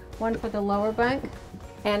bunk, one for the lower bunk,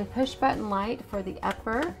 and push button light for the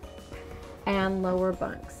upper and lower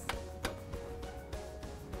bunks.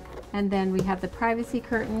 And then we have the privacy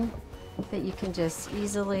curtain that you can just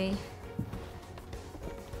easily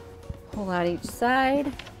pull out each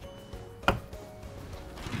side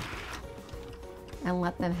and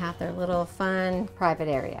let them have their little fun private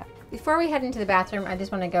area. Before we head into the bathroom, I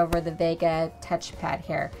just want to go over the Vegatouch pad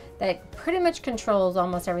here that pretty much controls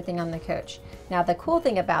almost everything on the coach. Now the cool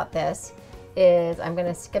thing about this is I'm going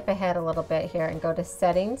to skip ahead a little bit here and go to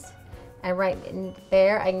settings, and right in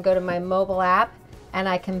there I can go to my mobile app and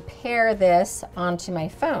I can pair this onto my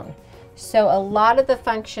phone. So a lot of the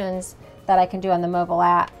functions that I can do on the mobile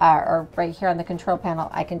app or right here on the control panel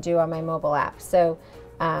I can do on my mobile app. So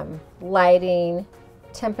lighting,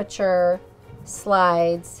 temperature,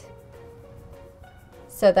 slides.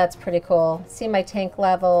 So that's pretty cool. See my tank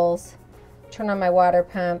levels, turn on my water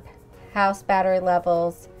pump, house battery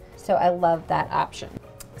levels. So I love that option.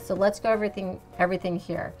 So let's go everything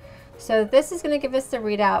here. So this is going to give us the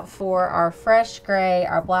readout for our fresh gray,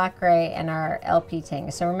 our black gray, and our LP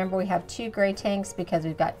tank. So remember, we have 2 gray tanks because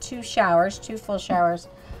we've got 2 showers, 2 full showers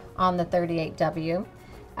on the 38W.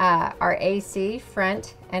 Our AC,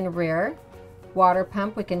 front and rear. Water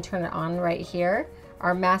pump, we can turn it on right here.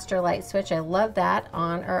 Our master light switch, I love that,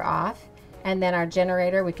 on or off. And then our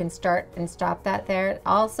generator, we can start and stop that there.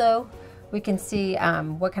 Also, we can see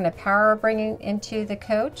what kind of power we're bringing into the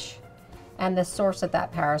coach and the source of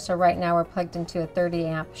that power. So right now we're plugged into a 30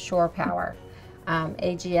 amp shore power.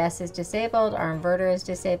 AGS is disabled, our inverter is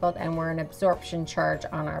disabled, and we're in absorption charge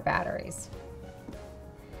on our batteries.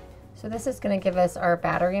 So this is going to give us our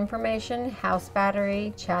battery information: house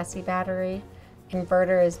battery, chassis battery.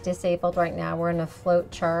 Inverter is disabled right now. We're in a float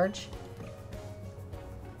charge.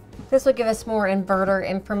 This will give us more inverter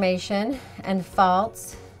information and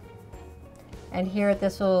faults. And here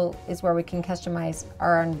is where we can customize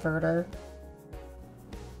our inverter.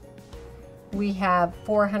 We have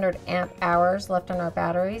 400 amp hours left on our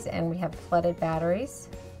batteries, and we have flooded batteries.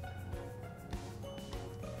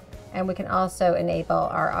 And we can also enable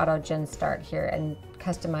our auto gen start here and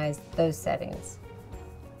customize those settings.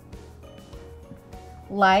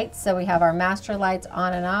 Lights, so we have our master lights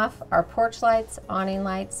on and off, our porch lights, awning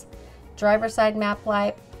lights, driver side map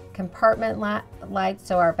light, compartment lights,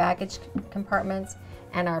 so our baggage compartments,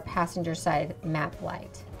 and our passenger side map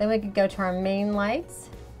light. Then we can go to our main lights.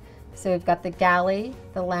 So we've got the galley,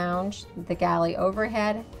 the lounge, the galley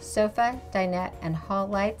overhead, sofa, dinette, and hall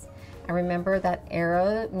lights. And remember that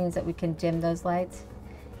arrow means that we can dim those lights.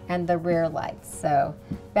 And the rear lights, so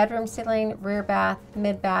bedroom ceiling, rear bath,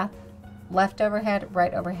 mid bath, left overhead,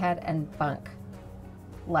 right overhead, and bunk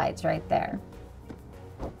lights right there.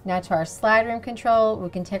 Now to our slide room control, we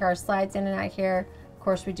can take our slides in and out here. Of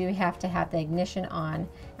course, we do have to have the ignition on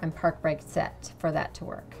and park brake set for that to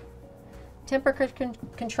work. Temperature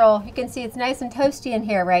control, you can see it's nice and toasty in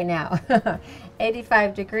here right now.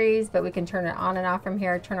 85 degrees, but we can turn it on and off from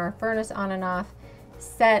here, turn our furnace on and off,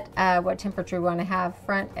 set what temperature we want to have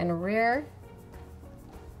front and rear.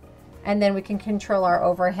 And then we can control our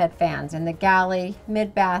overhead fans in the galley,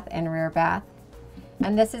 mid bath, and rear bath.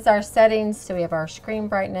 And this is our settings. So we have our screen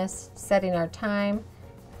brightness, setting our time,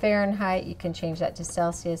 Fahrenheit. You can change that to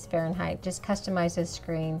Celsius, Fahrenheit. Just customize the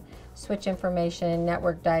screen, switch information,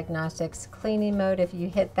 network diagnostics, cleaning mode. If you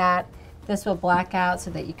hit that, this will black out so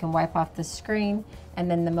that you can wipe off the screen. And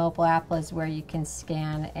then the mobile app is where you can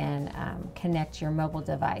scan and connect your mobile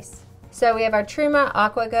device. So we have our Truma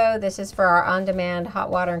AquaGo. This is for our on-demand hot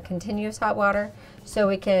water and continuous hot water. So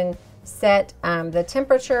we can set the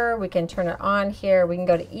temperature, we can turn it on here, we can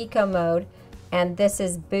go to eco mode, and this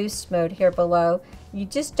is boost mode here below. You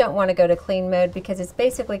just don't want to go to clean mode because it's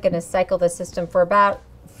basically going to cycle the system for about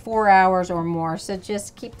 4 hours or more. So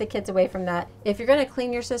just keep the kids away from that. If you're going to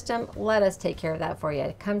clean your system, let us take care of that for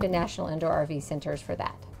you. Come to National Indoor RV Centers for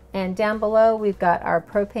that. And down below, we've got our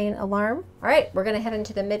propane alarm. All right, we're gonna head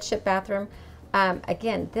into the midship bathroom.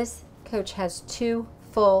 Again, this coach has 2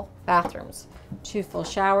 full bathrooms, 2 full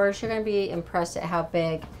showers. You're gonna be impressed at how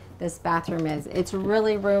big this bathroom is. It's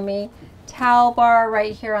really roomy. Towel bar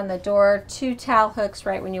right here on the door, 2 towel hooks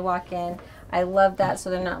right when you walk in. I love that, so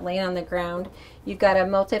they're not laying on the ground. You've got a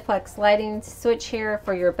multiplex lighting switch here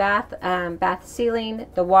for your bath, bath ceiling,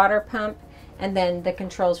 the water pump, and then the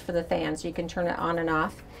controls for the fans. You can turn it on and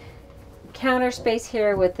off. Counter space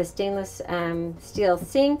here with the stainless steel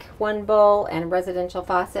sink, 1 bowl, and residential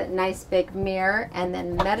faucet. Nice big mirror, and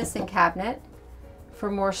then medicine cabinet for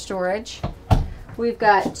more storage. We've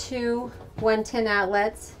got 2 110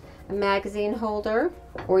 outlets, a magazine holder,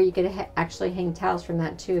 or you could actually hang towels from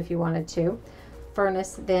that too if you wanted to.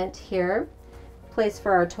 Furnace vent here, place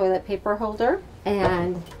for our toilet paper holder,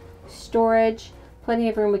 and storage. Plenty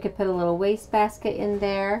of room. We could put a little wastebasket in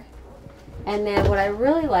there. And then what I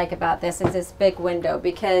really like about this is this big window,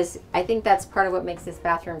 because I think that's part of what makes this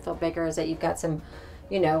bathroom feel bigger, is that you've got some,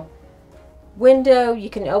 you know, window. You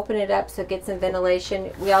can open it up so it gets some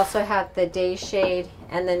ventilation. We also have the day shade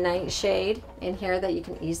and the night shade in here that you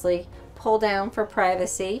can easily pull down for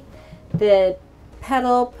privacy. The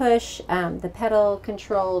pedal push, the pedal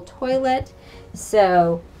control toilet.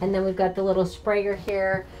 So, and then we've got the little sprayer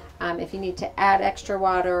here. If you need to add extra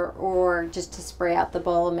water or just to spray out the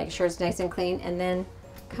bowl and make sure it's nice and clean. And then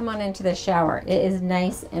come on into the shower. It is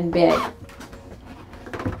nice and big.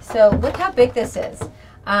 So look how big this is.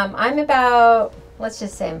 I'm about, let's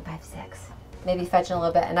just say I'm 5'6", maybe fudging a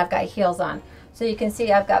little bit, and I've got heels on. So you can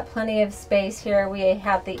see I've got plenty of space here. We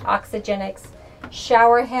have the Oxygenics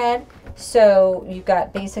shower head. So you've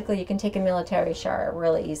got, basically you can take a military shower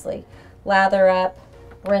really easily. Lather up,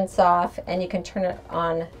 rinse off, and you can turn it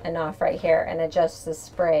on and off right here and adjust the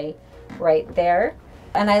spray right there.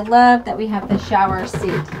 And I love that we have the shower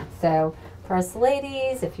seat. So for us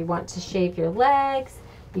ladies, if you want to shave your legs,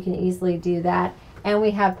 you can easily do that. And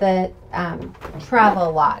we have the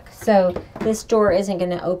travel lock. So this door isn't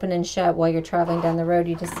going to open and shut while you're traveling down the road.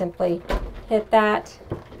 You just simply hit that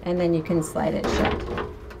and then you can slide it shut.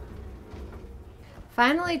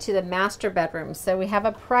 Finally, to the master bedroom. So we have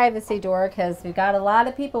a privacy door because we've got a lot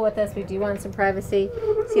of people with us. We do want some privacy.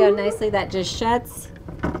 See how nicely that just shuts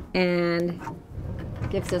and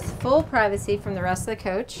gives us full privacy from the rest of the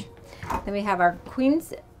coach. Then we have our queen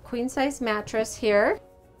size mattress here.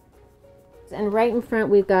 And right in front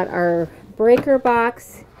we've got our breaker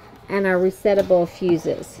box and our resettable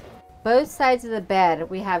fuses. Both sides of the bed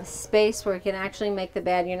we have space where you can actually make the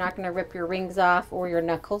bed. You're not going to rip your rings off or your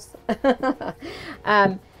knuckles.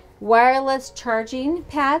 Wireless charging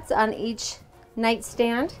pads on each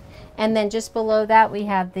nightstand, and then just below that we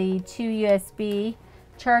have the 2 USB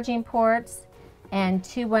charging ports and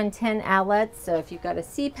 2 110 outlets. So if you've got a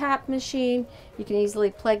CPAP machine, you can easily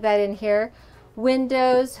plug that in here.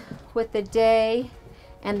 Windows with the day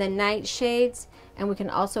and the night shades, and we can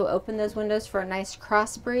also open those windows for a nice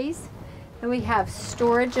cross breeze. And we have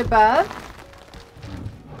storage above,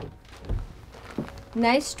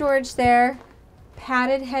 nice storage there,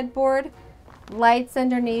 padded headboard, lights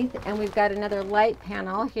underneath, and we've got another light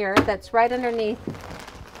panel here that's right underneath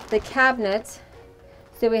the cabinets.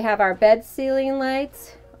 So we have our bed ceiling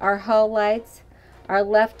lights, our hull lights, our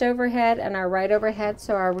left overhead and our right overhead,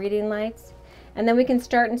 so our reading lights. And then we can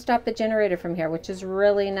start and stop the generator from here, which is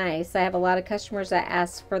really nice. I have a lot of customers that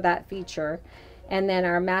ask for that feature. And then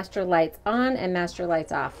our master lights on and master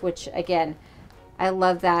lights off, which again, I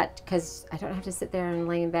love that because I don't have to sit there and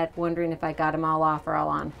lay in bed wondering if I got them all off or all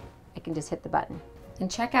on. I can just hit the button. And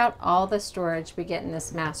check out all the storage we get in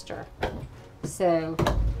this master. So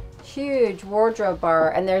huge wardrobe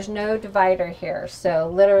bar, and there's no divider here. So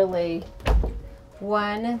literally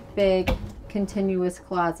one big continuous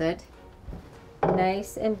closet.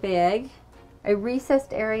 Nice and big. A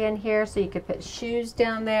recessed area in here so you could put shoes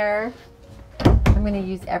down there. I'm going to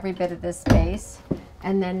use every bit of this space.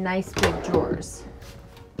 And then nice big drawers.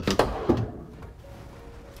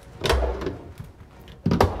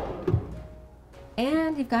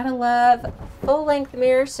 And you've got to love full-length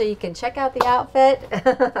mirrors so you can check out the outfit.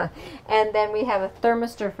 And then we have a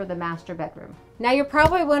thermistor for the master bedroom. Now you're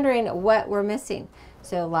probably wondering what we're missing.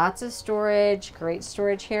 So lots of storage, great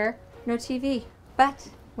storage here. No TV, but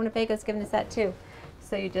Winnebago's giving us that too.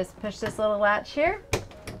 So you just push this little latch here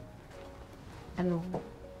and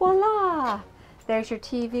voila! There's your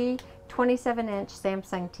TV, 27-inch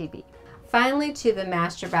Samsung TV. Finally, to the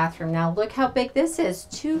master bathroom. Now look how big this is.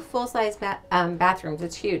 2 full-size bathrooms.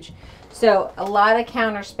 It's huge. So a lot of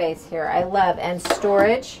counter space here. I love, and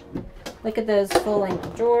storage. Look at those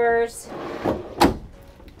full-length drawers.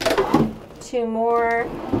 2 more.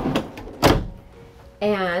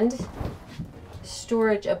 And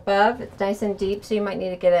storage above. It's nice and deep, so you might need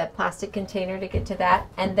to get a plastic container to get to that.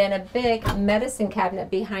 And then a big medicine cabinet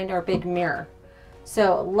behind our big mirror.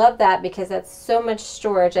 So love that because that's so much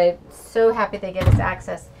storage. I'm so happy they give us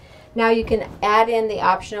access. Now you can add in the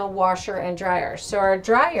optional washer and dryer. So our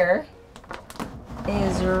dryer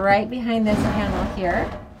is right behind this panel here.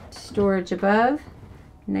 Storage above,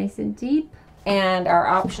 nice and deep. And our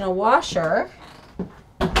optional washer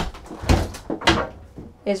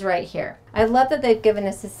is right here. I love that they've given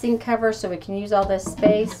us a sink cover so we can use all this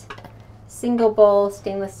space. Single bowl,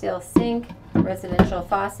 stainless steel sink, residential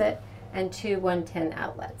faucet. and 2 110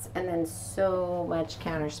 outlets, and then so much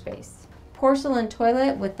counter space. Porcelain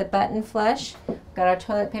toilet with the button flush. Got our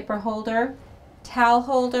toilet paper holder, towel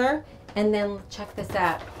holder, and then check this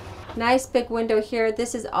out. Nice big window here.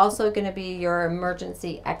 This is also going to be your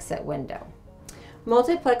emergency exit window.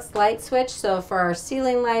 Multiplex light switch, so for our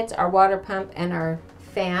ceiling lights, our water pump, and our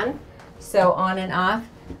fan, so on and off.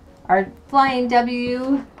 Our Flying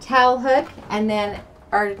W towel hook, and then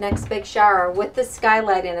our next big shower with the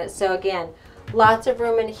skylight in it. So again, lots of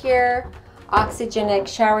room in here. Oxygenic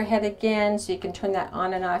shower head again, so you can turn that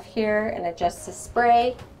on and off here and adjust the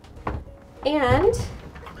spray. And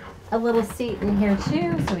a little seat in here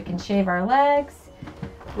too, so we can shave our legs.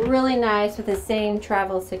 Really nice with the same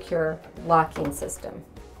travel secure locking system.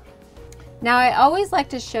 Now I always like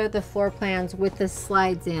to show the floor plans with the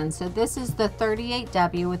slides in. So this is the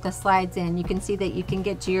 38W with the slides in. You can see that you can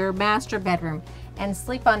get to your master bedroom and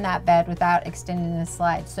sleep on that bed without extending the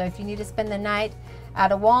slides. So if you need to spend the night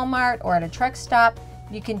at a Walmart or at a truck stop,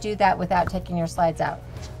 you can do that without taking your slides out.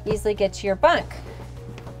 Easily get to your bunk.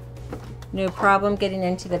 No problem getting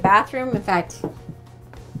into the bathroom. In fact,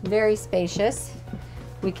 very spacious.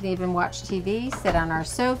 We can even watch TV, sit on our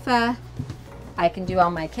sofa. I can do all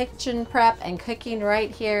my kitchen prep and cooking right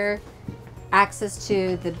here. Access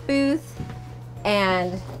to the booth,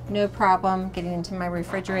 and no problem getting into my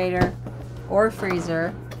refrigerator or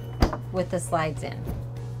freezer with the slides in.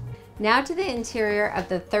 Now to the interior of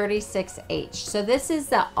the 36H. So this is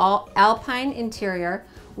the Alpine interior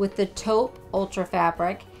with the taupe ultra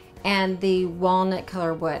fabric and the walnut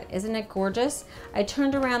color wood. Isn't it gorgeous? I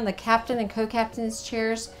turned around the captain and co-captain's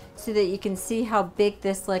chairs so that you can see how big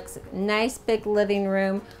this looks. Nice big living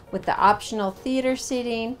room with the optional theater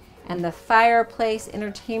seating and the fireplace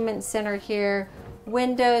entertainment center here.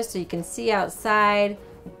 Windows so you can see outside.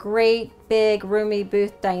 Great big roomy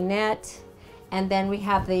booth dinette. And then we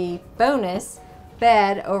have the bonus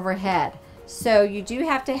bed overhead. So you do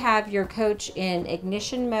have to have your coach in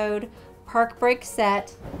ignition mode, park brake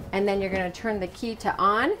set, and then you're going to turn the key to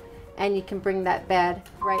on, and you can bring that bed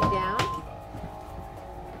right down.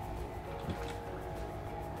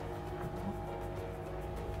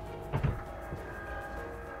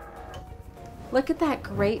 Look at that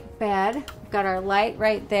great bed. We've got our light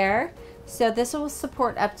right there. So this will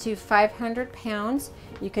support up to 500 pounds.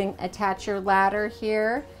 You can attach your ladder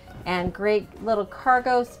here, and great little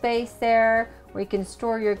cargo space there where you can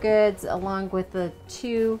store your goods, along with the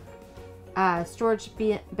 2 storage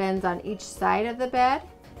bins on each side of the bed.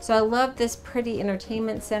 So I love this pretty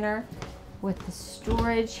entertainment center with the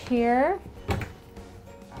storage here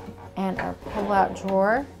and our pull-out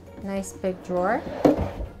drawer. Nice big drawer.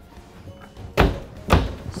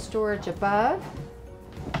 Storage above.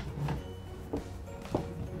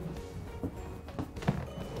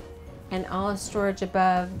 And all storage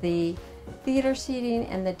above the theater seating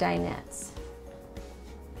and the dinettes.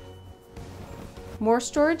 More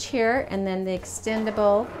storage here, and then the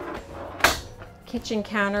extendable kitchen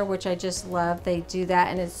counter, which I just love. They do that,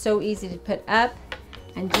 and it's so easy to put up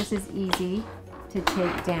and just as easy to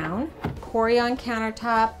take down. Corian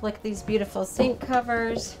countertop. Look at these beautiful sink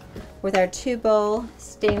covers with our 2-bowl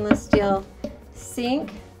stainless steel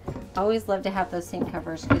sink. Always love to have those sink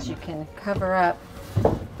covers because you can cover up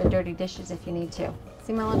the dirty dishes if you need to.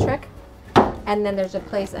 See my little trick? And then there's a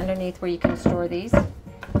place underneath where you can store these.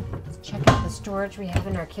 Let's check out the storage we have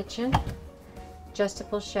in our kitchen.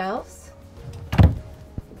 Adjustable shelves.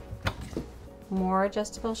 More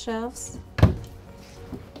adjustable shelves.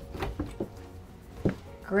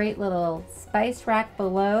 Great little spice rack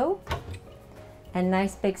below. And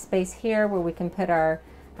nice big space here where we can put our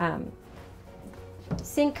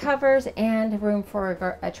sink covers and room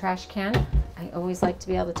for a trash can. I always like to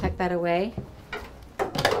be able to tuck that away.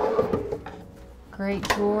 Great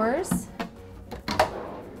drawers.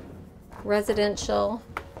 Residential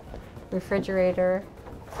refrigerator,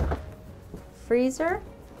 freezer.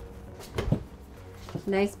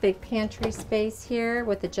 Nice big pantry space here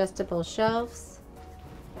with adjustable shelves.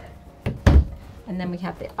 And then we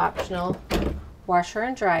have the optional washer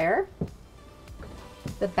and dryer.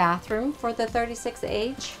 The bathroom for the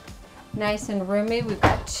 36H. Nice and roomy. We've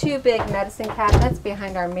got 2 big medicine cabinets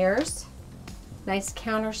behind our mirrors. Nice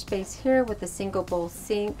counter space here with a single bowl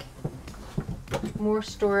sink. More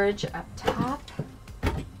storage up top.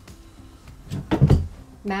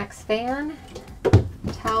 Max fan,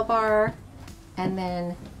 towel bar, and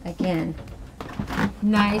then again,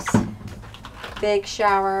 nice big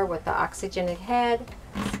shower with the oxygenic head,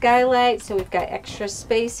 skylight, so we've got extra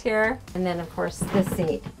space here, and then of course the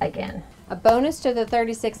seat again. A bonus to the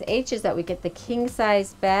 36H is that we get the king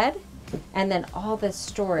size bed and then all this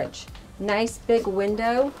storage. Nice big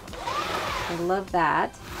window. I love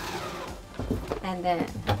that. And then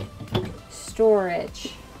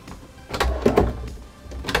storage.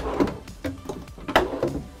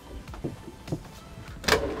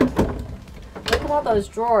 Look at all those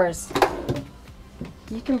drawers.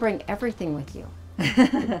 You can bring everything with you.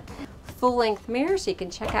 Full-length mirror so you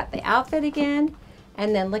can check out the outfit again.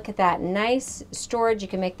 And then look at that nice storage. You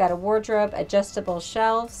can make that a wardrobe, adjustable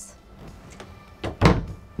shelves.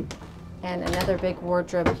 And another big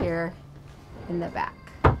wardrobe here in the back.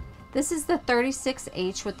 This is the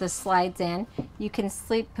 36H with the slides in. You can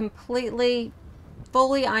sleep completely,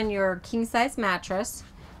 fully on your king-size mattress.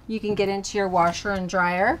 You can get into your washer and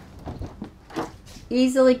dryer.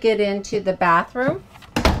 Easily get into the bathroom.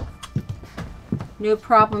 No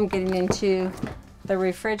problem getting into the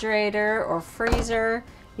refrigerator or freezer.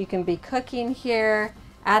 You can be cooking here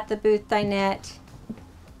at the booth dinette.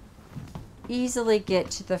 Easily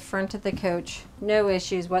get to the front of the coach. No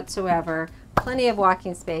issues whatsoever. Plenty of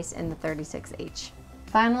walking space in the 36H.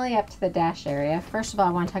 Finally, up to the dash area. First of all,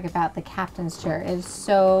 I want to talk about the captain's chair. It is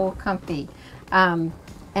so comfy. And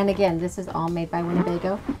again, this is all made by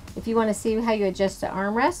Winnebago. If you want to see how you adjust the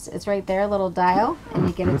armrest, it's right there, a little dial, and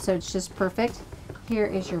you get it so it's just perfect. Here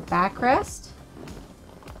is your backrest.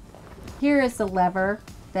 Here is the lever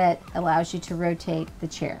that allows you to rotate the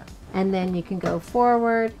chair. And then you can go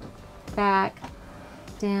forward, back,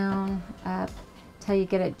 down, up, till you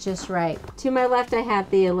get it just right. To my left, I have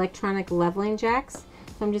the electronic leveling jacks.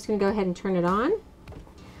 So I'm just gonna go ahead and turn it on.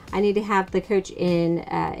 I need to have the coach in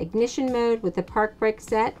ignition mode with the park brake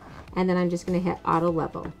set, and then I'm just gonna hit auto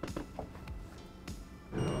level.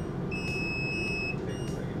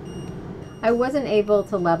 I wasn't able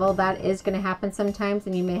to level. That is gonna happen sometimes,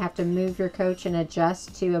 and you may have to move your coach and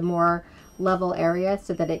adjust to a more level area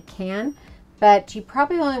so that it can. But you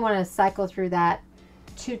probably only wanna cycle through that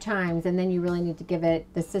 2 times, and then you really need to give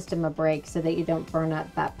the system a break so that you don't burn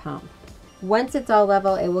up that pump. Once it's all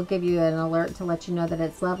level, it will give you an alert to let you know that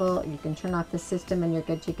it's level. You can turn off the system and you're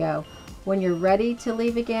good to go. When you're ready to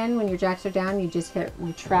leave again, when your jacks are down, you just hit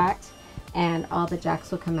retract and all the jacks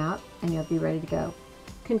will come out and you'll be ready to go.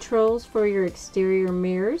 Controls for your exterior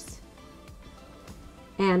mirrors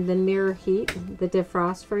and the mirror heat, the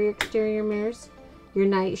defrost for your exterior mirrors, your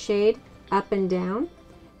night shade up and down,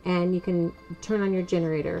 and you can turn on your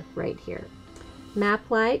generator right here. Map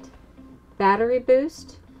light, battery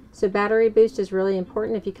boost. So battery boost is really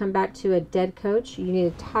important. If you come back to a dead coach, you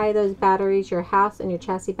need to tie those batteries, your house and your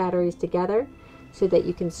chassis batteries together so that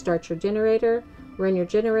you can start your generator, run your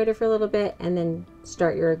generator for a little bit, and then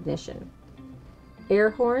start your ignition. Air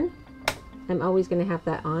horn, I'm always going to have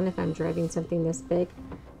that on if I'm driving something this big.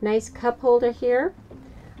 Nice cup holder here.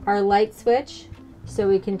 Our light switch, so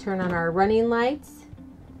we can turn on our running lights,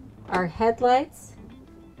 our headlights,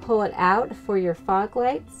 pull it out for your fog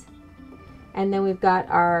lights. And then we've got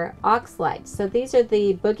our aux lights. So these are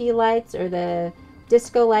the boogie lights or the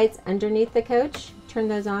disco lights underneath the coach. Turn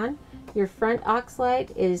those on. Your front aux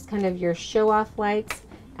light is kind of your show-off lights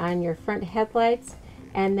on your front headlights.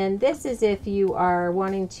 And then this is if you are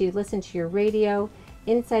wanting to listen to your radio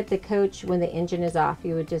inside the coach when the engine is off.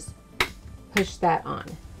 You would just push that on.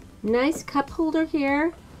 Nice cup holder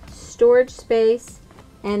here, storage space,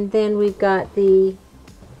 and then we've got the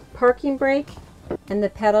parking brake and the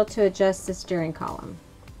pedal to adjust the steering column.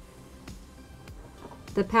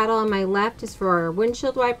 The paddle on my left is for our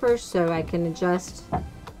windshield wipers, so I can adjust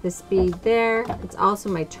the speed there. It's also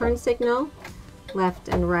my turn signal, left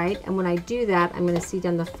and right, and when I do that, I'm going to see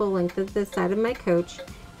down the full length of the side of my coach,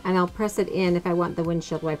 and I'll press it in if I want the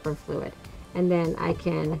windshield wiper fluid. And then I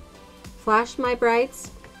can flash my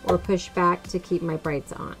brights or push back to keep my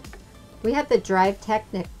brights on. We have the Drive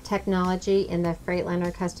technology in the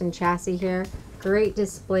Freightliner custom chassis here. Great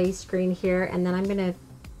display screen here, and then I'm going to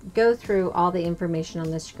go through all the information on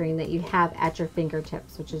the screen that you have at your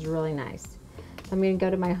fingertips, which is really nice. So I'm going to go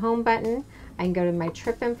to my home button. I can go to my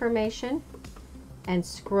trip information and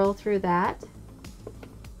scroll through that.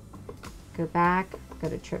 Go back, go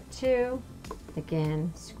to trip 2.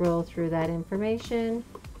 Again, scroll through that information.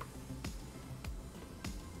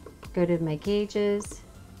 Go to my gauges.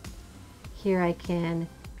 Here I can,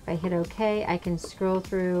 if I hit OK, I can scroll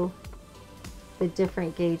through the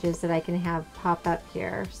different gauges that I can have pop up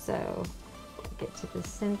here. So get to the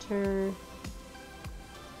center.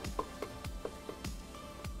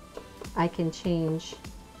 I can change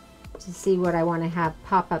to see what I want to have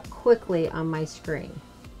pop up quickly on my screen.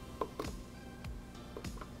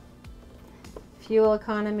 Fuel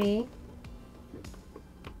economy,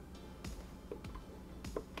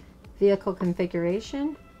 vehicle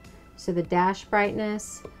configuration, so the dash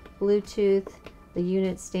brightness, Bluetooth, the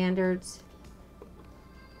unit standards,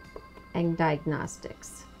 and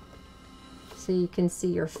diagnostics. So you can see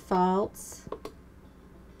your faults,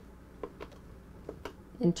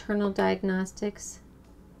 internal diagnostics,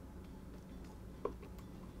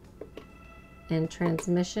 and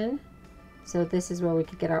transmission. So this is where we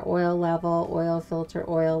could get our oil level, oil filter,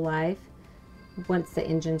 oil life once the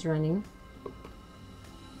engine's running,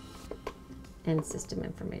 and system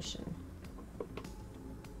information.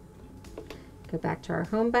 Go back to our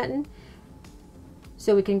home button.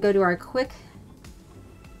 So we can go to our quick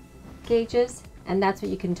gauges, and that's what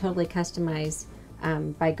you can totally customize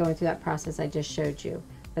by going through that process I just showed you.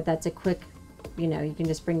 But that's a quick, you know, you can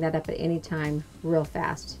just bring that up at any time real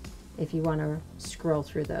fast if you want to scroll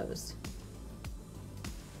through those.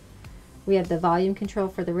 We have the volume control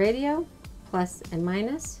for the radio, plus and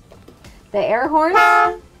minus. The air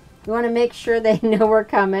horns, you want to make sure they know we're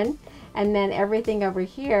coming. And then everything over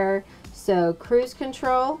here, so cruise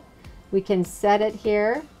control, we can set it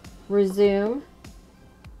here, resume,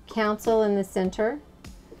 cancel in the center.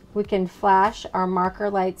 We can flash our marker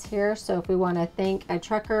lights here, so if we want to thank a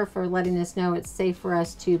trucker for letting us know it's safe for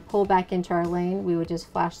us to pull back into our lane, we would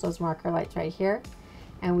just flash those marker lights right here.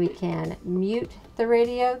 And we can mute the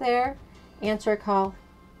radio there, answer a call,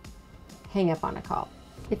 hang up on a call.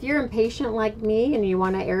 If you're impatient like me and you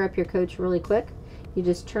want to air up your coach really quick, you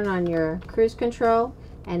just turn on your cruise control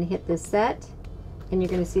and hit the set, and you're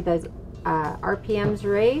going to see those RPMs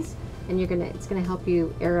raise, and it's going to help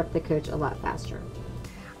you air up the coach a lot faster.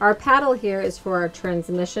 Our paddle here is for our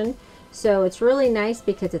transmission, so it's really nice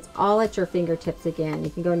because it's all at your fingertips again. You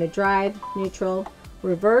can go into drive, neutral,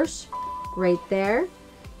 reverse, right there,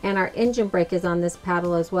 and our engine brake is on this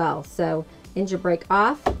paddle as well. So engine brake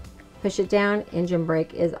off, push it down, engine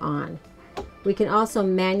brake is on. We can also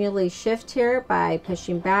manually shift here by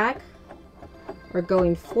pushing back or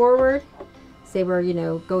going forward. Say we're, you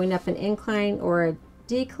know, going up an incline or a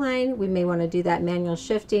decline, we may want to do that manual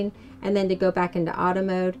shifting. And then to go back into auto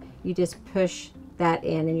mode, you just push that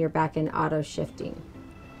in and you're back in auto shifting.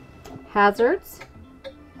 Hazards,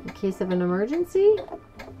 in case of an emergency.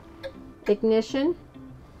 Ignition.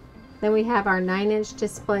 Then we have our 9-inch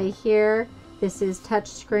display here. This is touch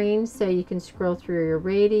screen, so you can scroll through your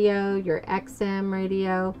radio, your XM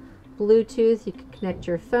radio, Bluetooth, you can connect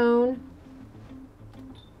your phone.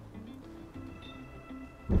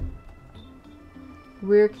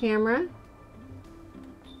 Rear camera.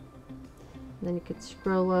 Then you could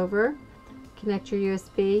scroll over, connect your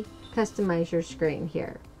USB, customize your screen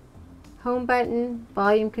here. Home button,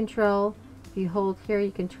 volume control. If you hold here,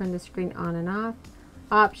 you can turn the screen on and off.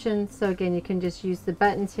 Options, so again, you can just use the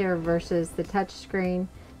buttons here versus the touch screen.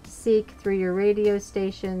 Seek through your radio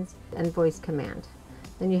stations and voice command.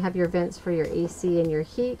 Then you have your vents for your AC and your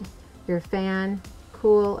heat, your fan,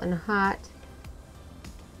 cool and hot,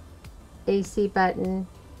 AC button,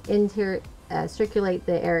 interior, circulate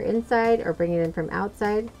the air inside or bring it in from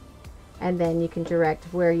outside, and then you can direct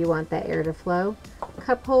where you want that air to flow.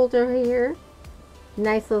 Cup holder here,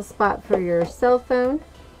 nice little spot for your cell phone,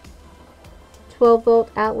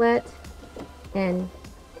 12-volt outlet, and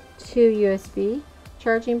 2 USB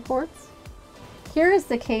charging ports. Here is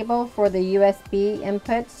the cable for the USB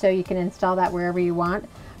input, so you can install that wherever you want.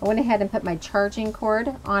 I went ahead and put my charging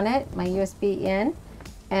cord on it, my USB in,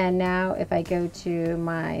 and now if I go to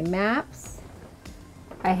my maps,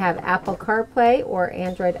 I have Apple CarPlay or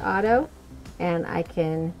Android Auto, and I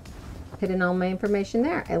can put in all my information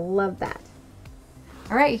there. I love that.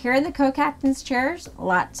 All right, here in the co-captain's chairs, a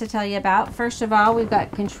lot to tell you about. First of all, we've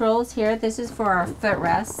got controls here. This is for our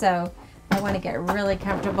footrest, so I want to get really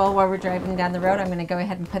comfortable while we're driving down the road. I'm going to go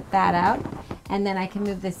ahead and put that out, and then I can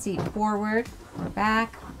move the seat forward or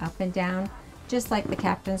back, up and down, just like the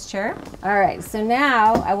captain's chair. All right, so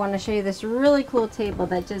now I want to show you this really cool table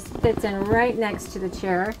that just fits in right next to the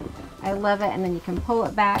chair. I love it, and then you can pull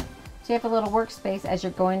it back. So you have a little workspace as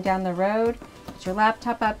you're going down the road. Put your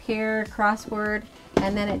laptop up here, crossword,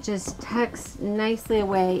 and then it just tucks nicely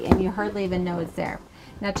away and you hardly even know it's there.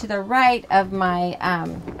 Now to the right of my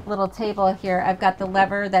little table here, I've got the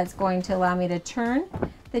lever that's going to allow me to turn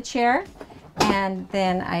the chair, and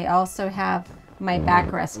then I also have my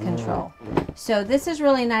backrest control. So this is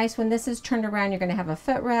really nice. When this is turned around, you're going to have a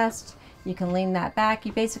footrest. You can lean that back.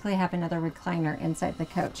 You basically have another recliner inside the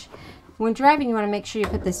coach. When driving, you want to make sure you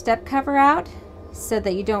put the step cover out so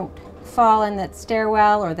that you don't fall in that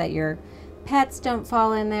stairwell or that your pets don't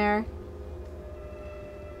fall in there.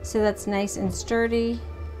 So that's nice and sturdy.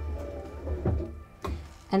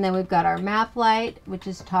 And then we've got our map light, which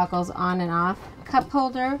is toggles on and off. Cup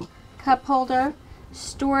holder,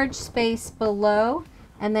 storage space below,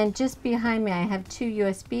 and then just behind me I have 2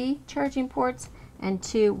 USB charging ports and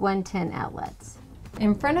two 110 outlets.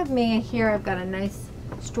 In front of me here, I've got a nice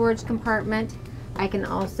storage compartment. I can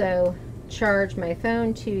also charge my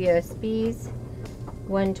phone, two USBs,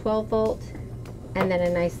 one 12 volt, and then a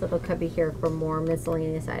nice little cubby here for more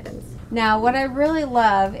miscellaneous items. Now, what I really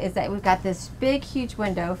love is that we've got this big, huge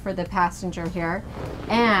window for the passenger here,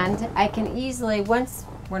 and I can easily, once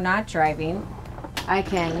we're not driving, I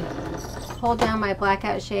can hold down my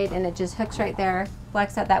blackout shade and it just hooks right there,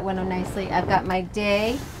 blacks out that window nicely. I've got my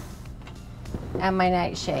day and my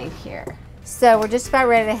night shade here. So we're just about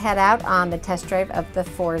ready to head out on the test drive of the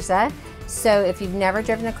Forza. So if you've never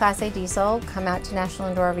driven a Class A diesel, come out to National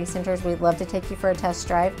Indoor RV Centers. We'd love to take you for a test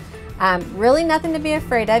drive. Really nothing to be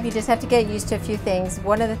afraid of. You just have to get used to a few things.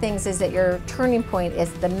 One of the things is that your turning point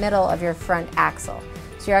is the middle of your front axle.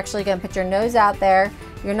 So you're actually going to put your nose out there.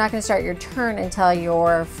 You're not going to start your turn until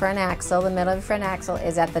your front axle, the middle of your front axle,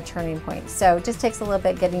 is at the turning point. So it just takes a little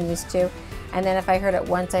bit getting used to. And then if I heard it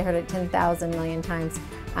once, I heard it 10,000 million times.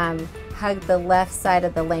 Hug the left side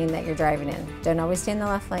of the lane that you're driving in. Don't always stay in the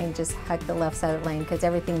left lane, just hug the left side of the lane because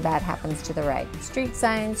everything bad happens to the right. Street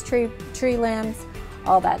signs, tree limbs,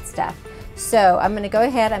 all that stuff. So I'm going to go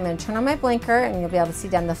ahead, I'm going to turn on my blinker and you'll be able to see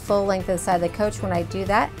down the full length of the side of the coach when I do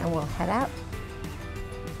that, and we'll head out.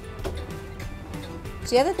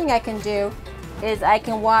 So the other thing I can do is I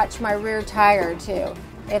can watch my rear tire too.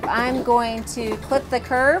 If I'm going to clip the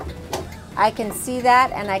curb, I can see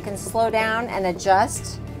that and I can slow down and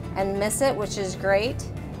adjust and miss it, which is great.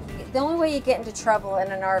 The only way you get into trouble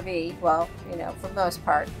in an RV, well, you know, for the most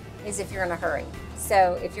part, is if you're in a hurry.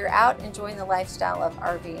 So if you're out enjoying the lifestyle of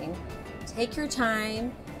RVing, take your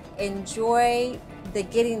time, enjoy the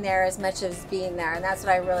getting there as much as being there. And that's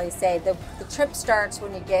what I really say. The trip starts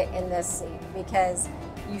when you get in this seat, because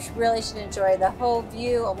you really should enjoy the whole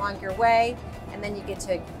view along your way, and then you get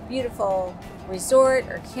to a beautiful resort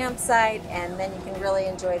or campsite, and then you can really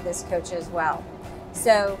enjoy this coach as well.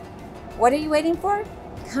 So what are you waiting for?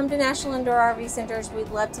 Come to National Indoor RV Centers. We'd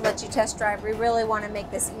love to let you test drive. We really want to make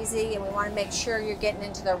this easy, and we want to make sure you're getting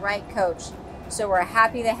into the right coach. So we're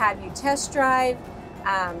happy to have you test drive.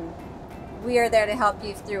 We are there to help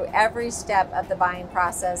you through every step of the buying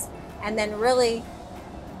process. And then really,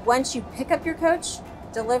 once you pick up your coach,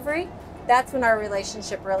 delivery, that's when our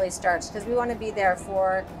relationship really starts, because we want to be there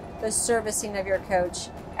for the servicing of your coach.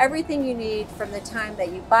 Everything you need from the time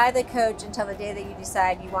that you buy the coach until the day that you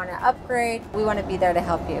decide you want to upgrade, we want to be there to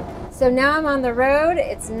help you. So now I'm on the road.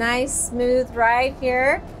 It's nice, smooth ride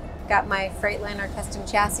here. Got my Freightliner custom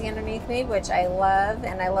chassis underneath me, which I love,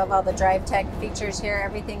 and I love all the drive tech features here.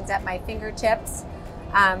 Everything's at my fingertips.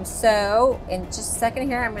 So in just a second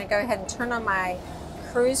here, I'm going to go ahead and turn on my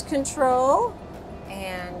cruise control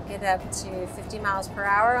and get up to 50 miles per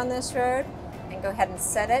hour on this road and go ahead and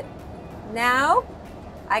set it. Now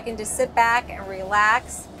I can just sit back and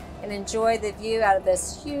relax and enjoy the view out of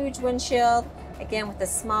this huge windshield. Again, with the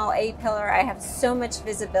small A-pillar, I have so much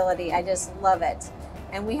visibility. I just love it.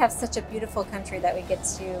 And we have such a beautiful country that we get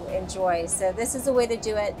to enjoy. So this is a way to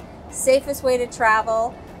do it. Safest way to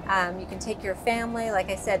travel. You can take your family. Like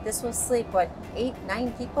I said, this will sleep, what, 8,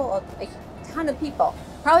 9 people? A ton of people.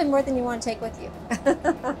 Probably more than you want to take with you.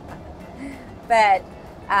 But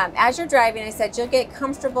as you're driving, I said, you'll get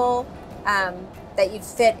comfortable that you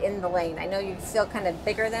fit in the lane. I know you feel kind of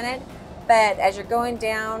bigger than it, but as you're going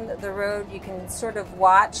down the road, you can sort of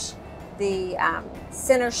watch the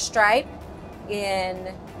center stripe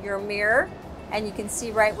in your mirror, and you can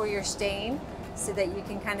see right where you're staying, so that you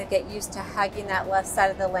can kind of get used to hugging that left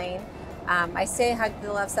side of the lane. I say hug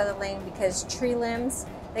the left side of the lane because tree limbs,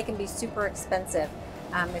 they can be super expensive.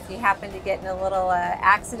 If you happen to get in a little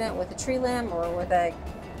accident with a tree limb or with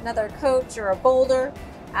another coach or a boulder,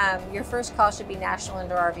 your first call should be National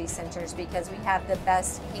Indoor RV Centers, because we have the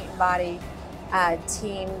best paint and body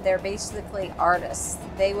team. They're basically artists.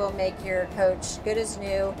 They will make your coach good as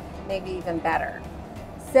new, maybe even better.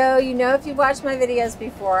 So, you know, if you've watched my videos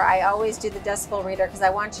before, I always do the decibel reader because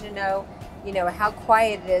I want you to know, how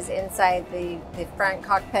quiet it is inside the front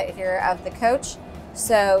cockpit here of the coach.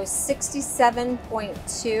 So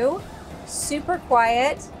 67.2, super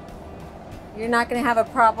quiet. You're not going to have a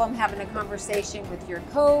problem having a conversation with your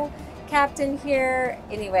co-captain here.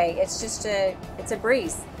 Anyway, it's a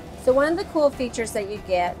breeze. So one of the cool features that you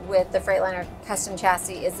get with the Freightliner custom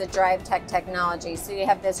chassis is the drive tech technology. So you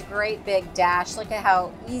have this great big dash. Look at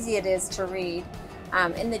how easy it is to read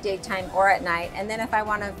in the daytime or at night. And then if I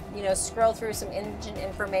want to, scroll through some engine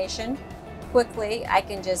information quickly, I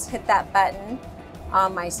can just hit that button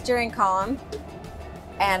on my steering column,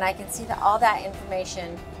 and I can see all that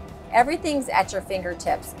information. Everything's at your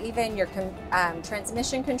fingertips, even your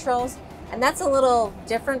transmission controls. And that's a little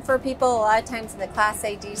different for people. A lot of times in the Class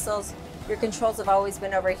A diesels, your controls have always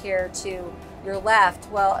been over here to your left.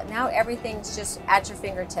 Well, now everything's just at your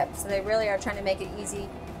fingertips. So they really are trying to make it easy,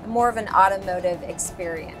 more of an automotive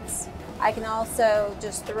experience. I can also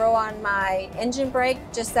just throw on my engine brake,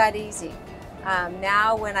 just that easy.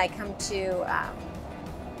 Now when I come to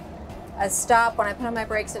a stop, when I put on my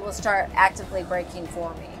brakes, it will start actively braking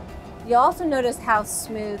for me. You'll also notice how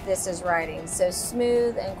smooth this is riding. So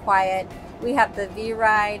smooth and quiet. We have the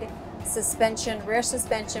V-Ride suspension, rear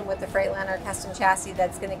suspension with the Freightliner custom chassis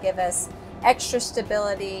that's going to give us extra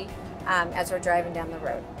stability as we're driving down the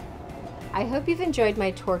road. I hope you've enjoyed my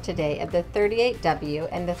tour today of the 38W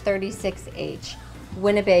and the 36H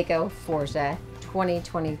Winnebago Forza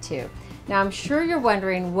 2022. Now I'm sure you're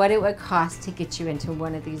wondering what it would cost to get you into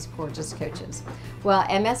one of these gorgeous coaches. Well,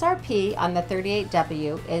 MSRP on the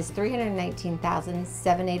 38W is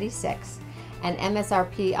 $319,786 and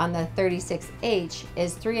MSRP on the 36H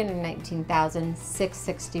is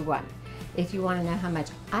 $319,661. If you want to know how much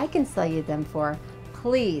I can sell you them for,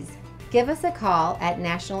 please give us a call at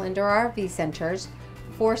National Indoor RV Centers,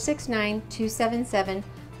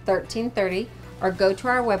 469-277-1330, or go to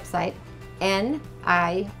our website,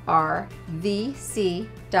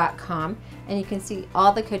 NIRVC.com, and you can see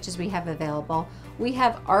all the coaches we have available. We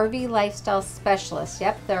have RV lifestyle specialists.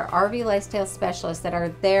 Yep, there are RV lifestyle specialists that are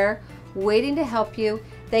there waiting to help you.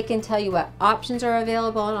 They can tell you what options are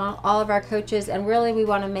available on all of our coaches, and really we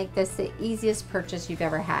want to make this the easiest purchase you've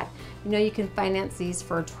ever had. You know, you can finance these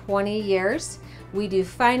for 20 years. We do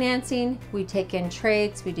financing, we take in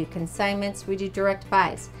trades, we do consignments, we do direct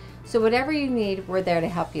buys. So whatever you need, we're there to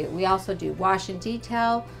help you. We also do wash and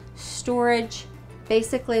detail, storage,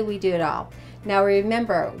 basically we do it all. Now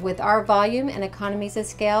remember, with our volume and economies of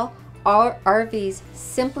scale, our RVs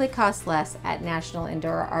simply cost less at National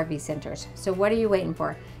Indoor RV Centers. So what are you waiting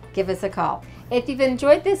for? Give us a call. If you've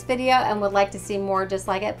enjoyed this video and would like to see more just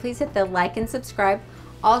like it, please hit the like and subscribe.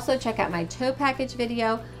 Also check out my tow package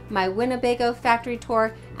video, my Winnebago factory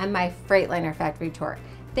tour, and my Freightliner factory tour.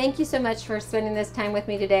 Thank you so much for spending this time with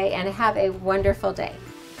me today, and have a wonderful day.